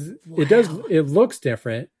because it looks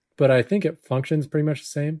different, but I think it functions pretty much the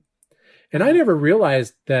same. And I never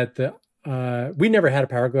realized that we never had a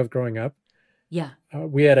Power Glove growing up. Yeah.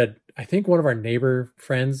 We had I think one of our neighbor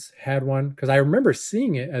friends had one, because I remember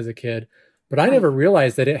seeing it as a kid, but I never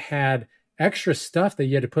realized that it had extra stuff that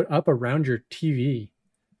you had to put up around your TV.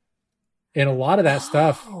 And a lot of that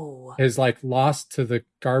stuff is like lost to the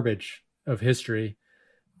garbage of history.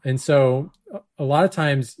 And so a lot of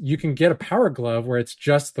times you can get a Power Glove where it's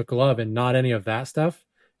just the glove and not any of that stuff.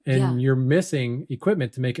 And you're missing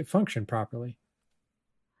equipment to make it function properly.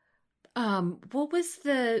 What was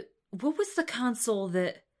the console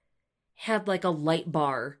that had like a light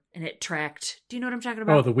bar and it tracked? Do you know what I'm talking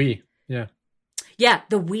about? Oh, the Wii. Yeah. Yeah,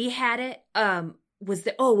 the Wii had it. Microsoft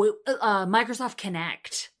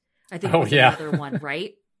Kinect, I think was another one,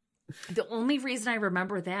 right? The only reason I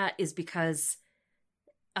remember that is because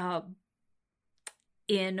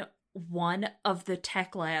in one of the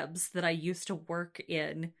tech labs that I used to work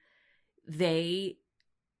in, they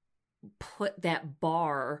put that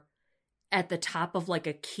bar at the top of like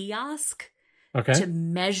a kiosk to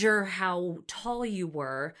measure how tall you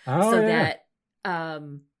were, that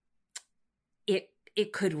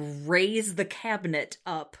it could raise the cabinet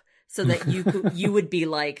up so that you would be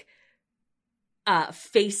like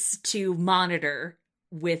face to monitor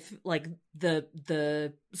with like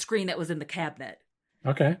the screen that was in the cabinet.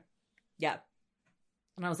 Okay. Yeah.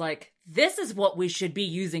 And I was like, this is what we should be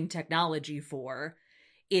using technology for,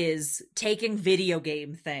 is taking video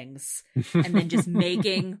game things and then just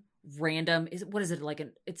making random, what is it, like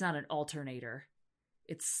it's not an alternator.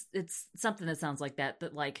 It's something that sounds like that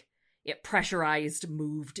like it pressurized,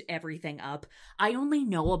 moved everything up. I only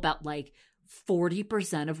know about like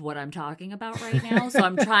 40% of what I'm talking about right now, so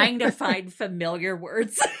I'm trying to find familiar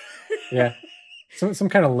words. Yeah. Some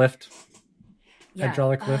kind of lift. Yeah.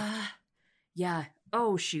 Hydraulic lift. Yeah.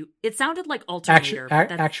 Oh shoot. It sounded like alternator.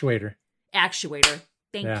 Actuator. Actuator.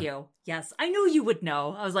 Thank you. Yes. I knew you would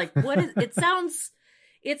know. I was like, what is it sounds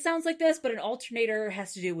like this, but an alternator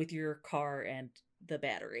has to do with your car and the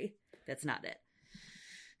battery. That's not it.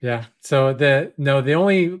 Yeah. So the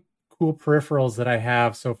only cool peripherals that I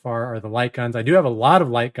have so far are the light guns. I do have a lot of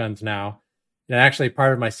light guns now. And actually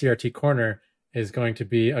part of my CRT corner is going to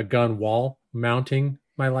be a gun wall, mounting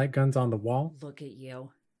my light guns on the wall. Look at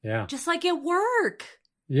you. Yeah. Just like at work.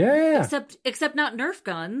 Yeah. Except not Nerf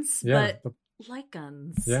guns, but light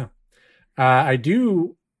guns. Yeah. I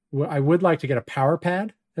would like to get a power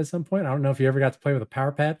pad at some point. I don't know if you ever got to play with a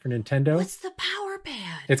power pad for Nintendo. What's the power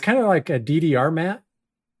pad? It's kind of like a DDR mat.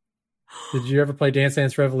 Did you ever play Dance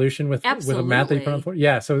Dance Revolution with a mat that you put on for?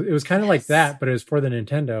 Yeah, so it was kind of like that, but it was for the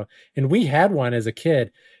Nintendo. And we had one as a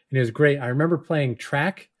kid, and it was great. I remember playing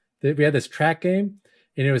track. We had this track game,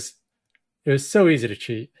 and it was so easy to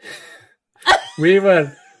cheat.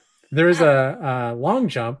 There was a long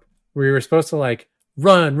jump where you were supposed to like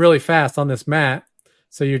run really fast on this mat.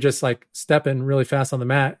 So you're just like stepping really fast on the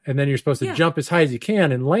mat, and then you're supposed to jump as high as you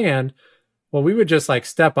can and land. Well, we would just like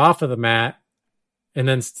step off of the mat and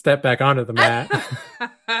then step back onto the mat.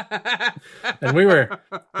 And we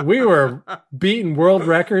were beating world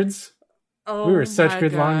records. Oh, we were such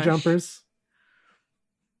good long jumpers.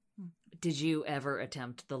 Did you ever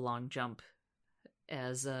attempt the long jump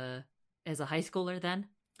as a high schooler then?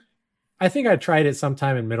 I think I tried it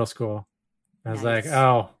sometime in middle school. I was like,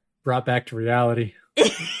 brought back to reality.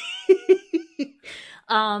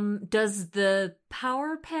 Does the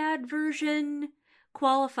power pad version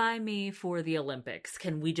qualify me for the Olympics?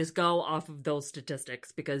 Can we just go off of those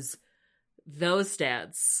statistics? Because those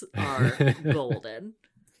stats are golden.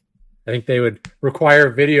 I think they would require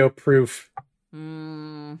video proof.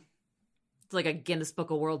 It's like a Guinness Book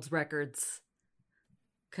of World Records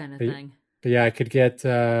kind of thing. But yeah, I could get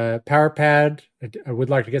power pad. I would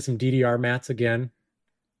like to get some DDR mats again.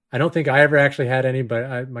 I don't think I ever actually had any,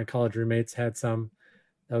 but my college roommates had some.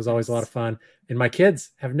 That was always a lot of fun. And my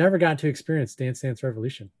kids have never gotten to experience Dance Dance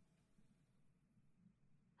Revolution.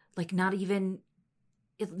 Like not even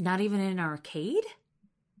in an arcade?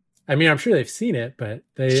 I mean, I'm sure they've seen it, but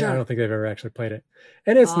I don't think they've ever actually played it.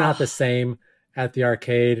 And it's not the same at the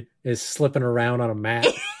arcade as slipping around on a mat.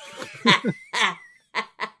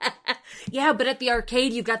 Yeah, but at the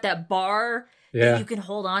arcade, you've got that bar that you can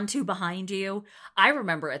hold on to behind you. I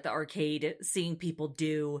remember at the arcade seeing people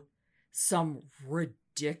do some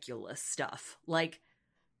ridiculous stuff. Like,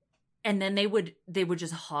 and then they would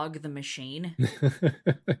just hog the machine.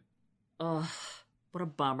 Ugh, what a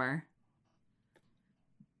bummer.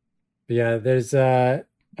 Yeah, there's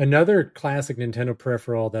another classic Nintendo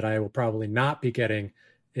peripheral that I will probably not be getting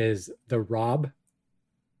is the Rob.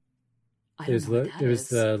 It was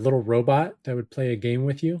the little robot that would play a game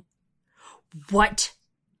with you. What?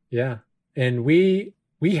 Yeah. And we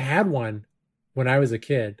had one when I was a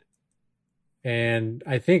kid. And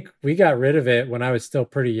I think we got rid of it when I was still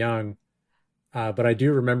pretty young. But I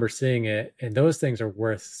do remember seeing it. And those things are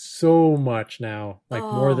worth so much now. Like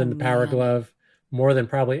more than the Power Glove, more than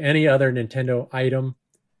probably any other Nintendo item.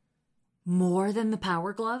 More than the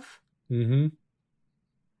Power Glove? Mm-hmm.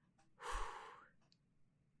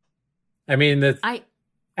 I mean,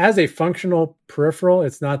 as a functional peripheral,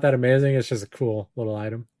 it's not that amazing. It's just a cool little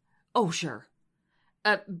item. Oh, sure.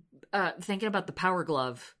 Thinking about the Power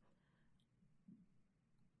Glove,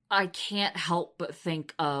 I can't help but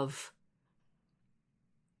think of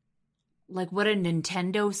like what a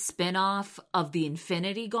Nintendo spin-off of the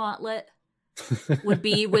Infinity Gauntlet would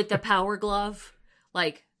be with the Power Glove.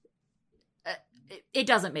 Like, it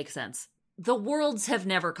doesn't make sense. The worlds have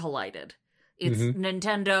never collided. It's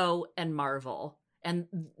Nintendo and Marvel, and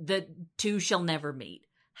the two shall never meet.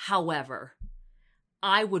 However,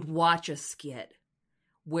 I would watch a skit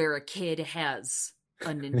where a kid has a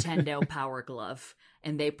Nintendo Power Glove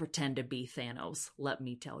and they pretend to be Thanos, let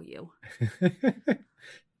me tell you.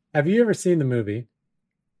 Have you ever seen the movie?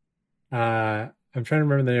 I'm trying to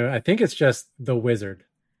remember the name. I think it's just The Wizard,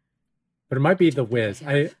 but it might be The Wiz.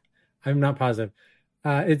 I'm not positive.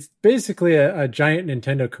 It's basically a giant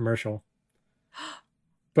Nintendo commercial.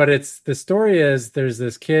 But the story is there's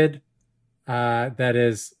this kid that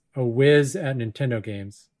is a whiz at Nintendo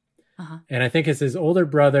games. Uh-huh. And I think it's his older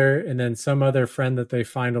brother and then some other friend that they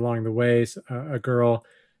find along the way, a girl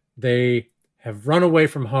they have run away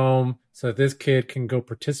from home so that this kid can go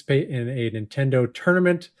participate in a Nintendo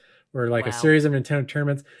tournament or like a series of Nintendo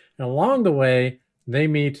tournaments. And along the way, they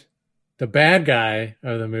meet the bad guy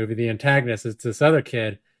of the movie, the antagonist. It's this other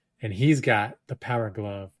kid, and he's got the power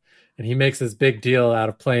glove. And he makes this big deal out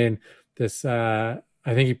of playing this, I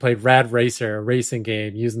think he played Rad Racer, a racing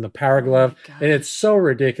game, using the power glove. And it's so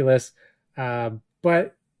ridiculous.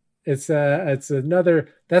 But it's another,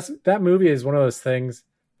 that movie is one of those things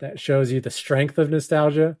that shows you the strength of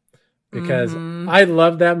nostalgia, because I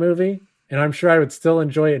love that movie and I'm sure I would still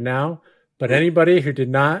enjoy it now. But anybody who did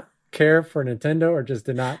not care for Nintendo or just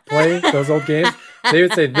did not play those old games, they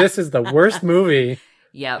would say this is the worst movie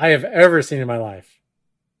I have ever seen in my life.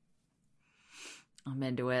 I'm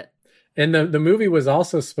into it. And the movie was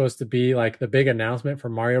also supposed to be like the big announcement for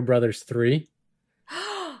Mario Brothers 3.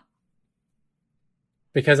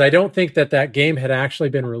 Because I don't think that game had actually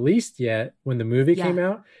been released yet when the movie came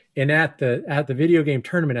out. And at the video game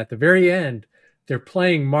tournament at the very end, they're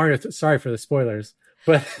playing Mario. Sorry for the spoilers,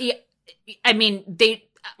 but yeah, I mean,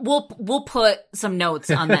 we'll put some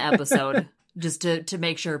notes on the episode just to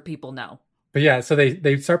make sure people know. But yeah, so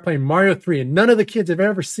they start playing Mario 3, and none of the kids have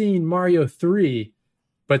ever seen Mario 3.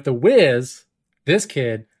 But the Wiz, this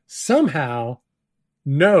kid, somehow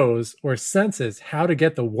knows or senses how to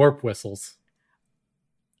get the warp whistles.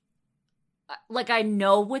 Like, I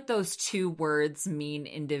know what those two words mean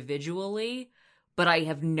individually, but I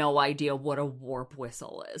have no idea what a warp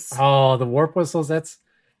whistle is. Oh, the warp whistles,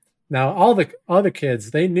 now all the other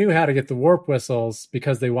kids, they knew how to get the warp whistles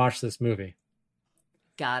because they watched this movie.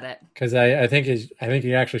 Got it. Because I think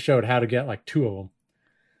he actually showed how to get like 2 of them.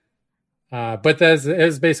 But it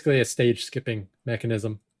is basically a stage skipping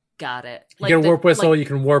mechanism. Got it. You get a warp whistle, you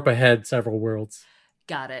can warp ahead several worlds.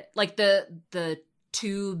 Got it. Like the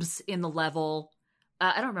tubes in the level.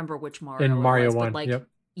 I don't remember which Mario. In Mario was, 1, like, yep.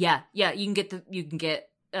 Yeah. You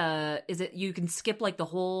can skip like the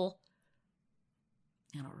whole.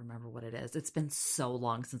 I don't remember what it is. It's been so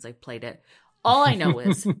long since I played it. All I know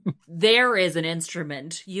is there is an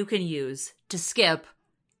instrument you can use to skip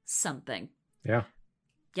something. Yeah.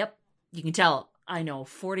 Yep. You can tell I know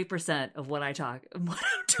 40% of what I'm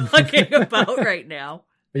talking about right now.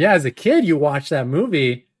 But yeah, as a kid, you watch that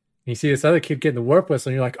movie and you see this other kid getting the warp whistle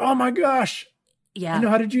and you're like, oh my gosh. Yeah. I know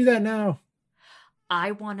how to do that now.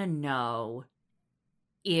 I want to know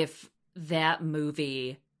if that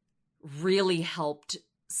movie really helped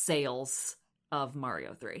sales of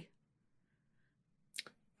Mario 3.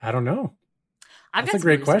 I don't know. I've That's got a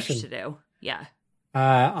great some research question to do. Yeah.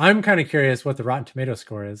 I'm kind of curious what the Rotten Tomato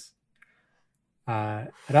score is. I'd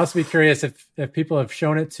also be curious if people have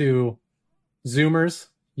shown it to Zoomers,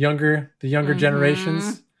 the younger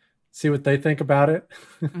generations, see what they think about it.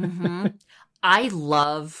 I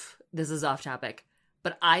love, this is off topic,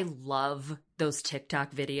 but I love those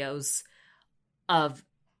TikTok videos of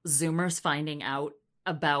Zoomers finding out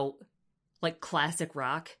about like classic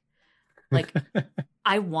rock. Like,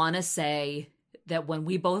 I want to say that when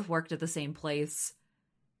we both worked at the same place,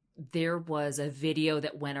 there was a video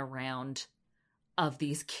that went around of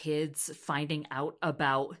these kids finding out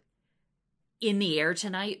about In the Air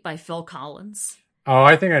Tonight by Phil Collins. Oh,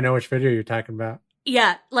 I think I know which video you're talking about.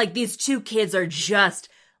 Yeah, like these two kids are just,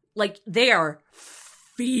 like, they are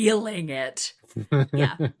feeling it.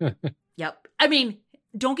 Yeah. Yep. I mean,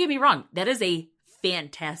 don't get me wrong. That is a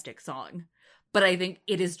fantastic song. But I think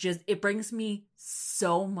it brings me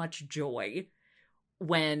so much joy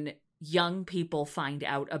when young people find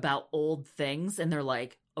out about old things and they're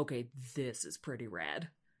like, okay, this is pretty rad.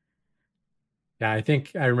 Yeah, I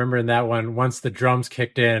think I remember in that one, once the drums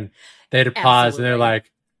kicked in, they had to pause and they're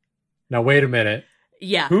like, now wait a minute.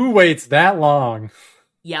 Yeah. Who waits that long?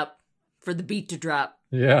 Yep. For the beat to drop.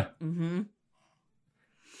 Yeah.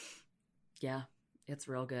 Yeah, it's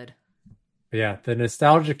real good. Yeah, the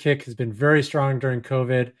nostalgia kick has been very strong during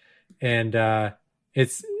COVID, and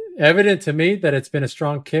it's evident to me that it's been a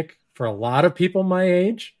strong kick for a lot of people my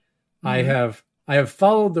age. I have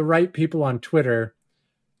followed the right people on Twitter,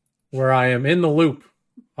 where I am in the loop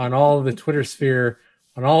on all of the Twitter sphere,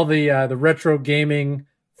 on all the retro gaming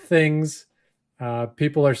things.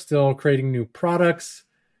 People are still creating new products.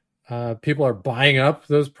 People are buying up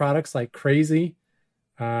those products like crazy.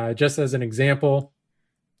 Just as an example,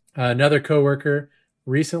 another coworker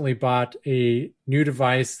recently bought a new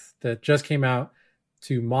device that just came out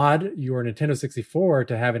to mod your Nintendo 64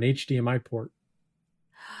 to have an HDMI port.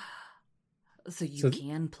 So you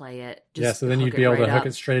can play it. So then you'd be able to hook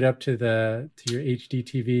it straight up to your HD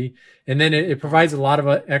TV. And then it provides a lot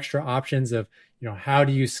of extra options of, how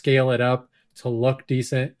do you scale it up to look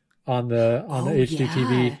decent on the HD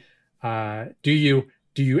TV? Do you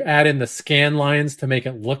Do you add in the scan lines to make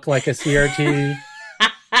it look like a CRT?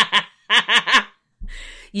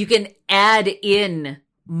 You can add in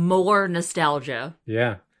more nostalgia.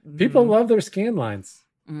 Yeah. People love their scan lines.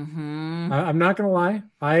 Mm-hmm. I'm not going to lie.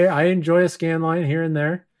 I enjoy a scan line here and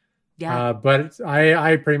there. Yeah. But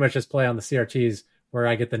I pretty much just play on the CRTs where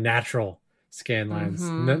I get the natural scan lines.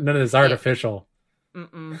 None of this artificial.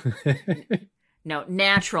 No,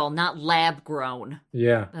 natural, not lab grown.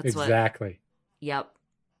 Yeah, that's exactly. Yep.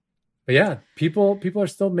 But yeah, people are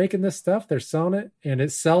still making this stuff. They're selling it, and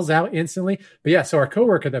it sells out instantly. But yeah, so our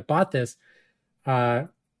coworker that bought this, they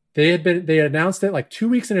announced it like 2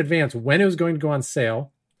 weeks in advance when it was going to go on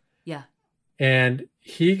sale. Yeah. And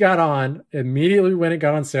he got on immediately when it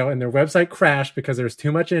got on sale, and their website crashed because there was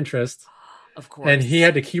too much interest. Of course. And he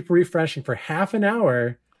had to keep refreshing for half an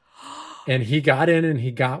hour, and he got in and he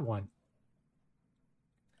got one.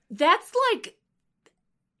 That's like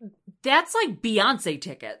Beyonce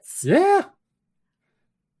tickets. Yeah.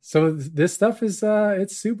 So this stuff is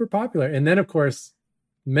it's super popular. And then of course,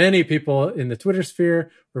 many people in the Twitter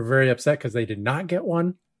sphere were very upset because they did not get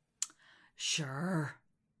one. Sure.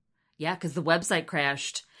 Yeah, because the website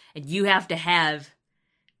crashed, and you have to have,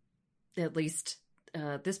 at least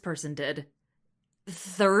this person did,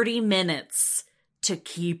 30 minutes to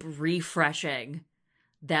keep refreshing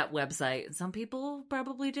that website. Some people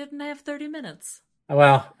probably didn't have 30 minutes.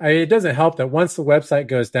 Well, it doesn't help that once the website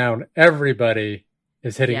goes down, everybody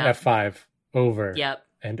is hitting F5 over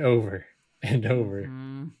and over and over.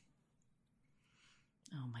 Mm-hmm.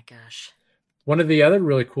 Oh my gosh. One of the other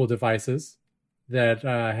really cool devices that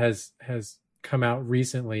has come out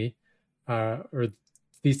recently, or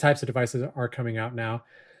these types of devices are coming out now,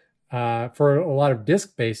 for a lot of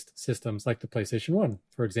disc-based systems like the PlayStation 1,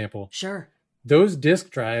 for example. Sure. Those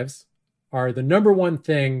disk drives are the number one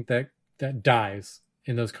thing that dies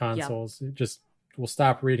in those consoles. It just will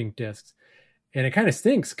stop reading discs. And it kind of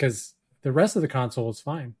stinks because the rest of the console is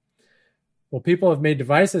fine. Well, people have made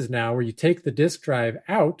devices now where you take the disk drive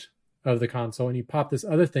out of the console and you pop this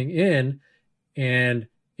other thing in, and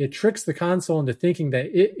it tricks the console into thinking that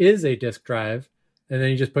it is a disk drive. And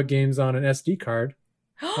then you just put games on an SD card,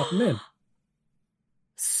 pop them in.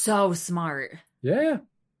 So smart. Yeah.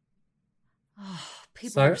 Oh,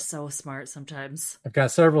 people are so smart sometimes. I've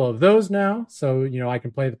got several of those now. So, I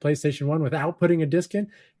can play the PlayStation 1 without putting a disc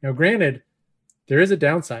in. Now, granted, there is a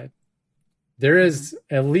downside. There is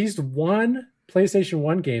at least one PlayStation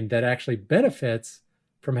 1 game that actually benefits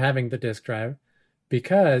from having the disc drive,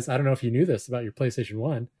 because I don't know if you knew this about your PlayStation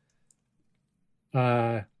 1.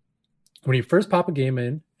 When you first pop a game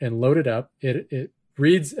in and load it up, it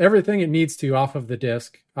reads everything it needs to off of the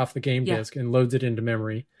disc, off the game disc, and loads it into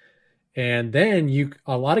memory. And then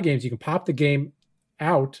a lot of games, you can pop the game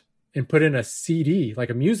out and put in a CD, like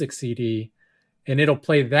a music CD, and it'll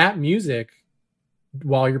play that music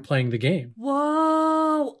while you're playing the game.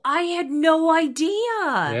 Whoa, I had no idea.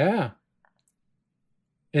 Yeah.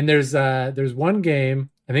 And there's one game,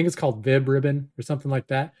 I think it's called Vib Ribbon or something like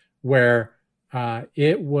that, where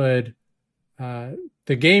it would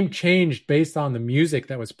the game changed based on the music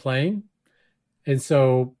that was playing. And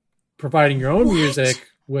so providing your own music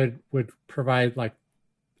would provide like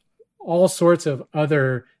all sorts of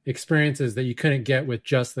other experiences that you couldn't get with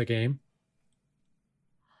just the game.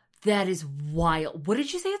 That is wild. What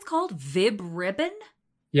did you say it's called? Vib Ribbon?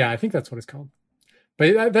 Yeah, I think that's what it's called.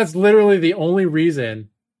 But that's literally the only reason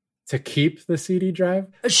to keep the CD drive.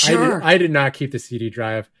 Sure. I did not keep the CD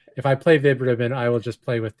drive. If I play Vib Ribbon, I will just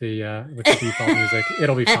play with the default music.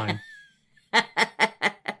 It'll be fine.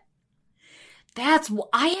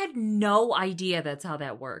 I had no idea that's how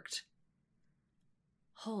that worked.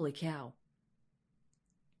 Holy cow.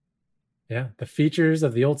 Yeah, the features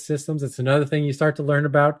of the old systems. It's another thing you start to learn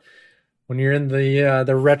about when you're in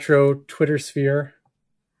the retro Twitter sphere.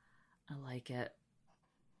 I like it.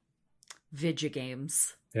 Vidya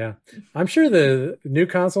games. Yeah. I'm sure the new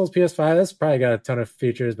consoles, PS5, that's probably got a ton of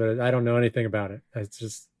features, but I don't know anything about it. It's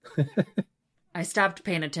just... I stopped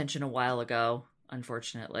paying attention a while ago,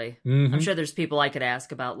 unfortunately. Mm-hmm. I'm sure there's people I could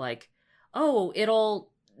ask about, like, oh, it'll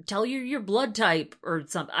tell you your blood type or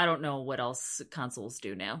something. I don't know what else consoles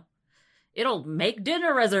do now. It'll make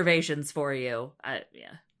dinner reservations for you.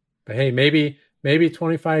 Yeah. But hey, maybe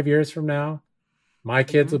 25 years from now, my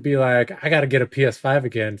kids will be like, I got to get a PS5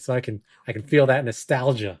 again so I can feel that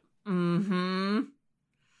nostalgia. Mm-hmm.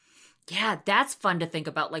 Yeah, that's fun to think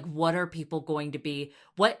about. Like, what are people going to be?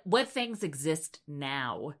 What things exist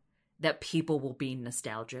now that people will be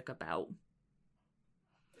nostalgic about?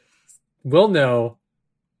 We'll know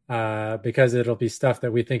because it'll be stuff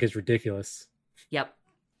that we think is ridiculous. Yep.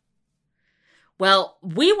 Well,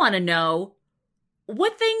 we want to know,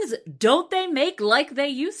 What things don't they make like they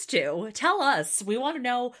used to? Tell us. We want to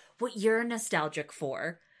know what you're nostalgic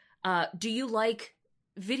for. Do you like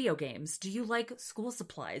video games? Do you like school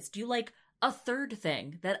supplies? Do you like a third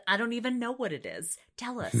thing that I don't even know what it is?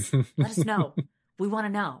 Tell us. Let us know. We want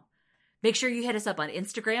to know. Make sure you hit us up on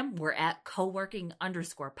Instagram. We're at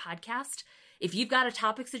coworking_podcast. If you've got a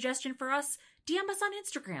topic suggestion for us, DM us on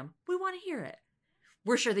Instagram. We want to hear it.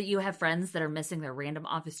 We're sure that you have friends that are missing their random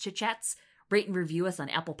office chit-chats. Rate and review us on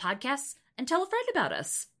Apple Podcasts and tell a friend about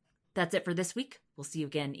us. That's it for this week. We'll see you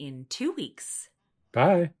again in 2 weeks.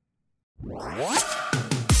 Bye.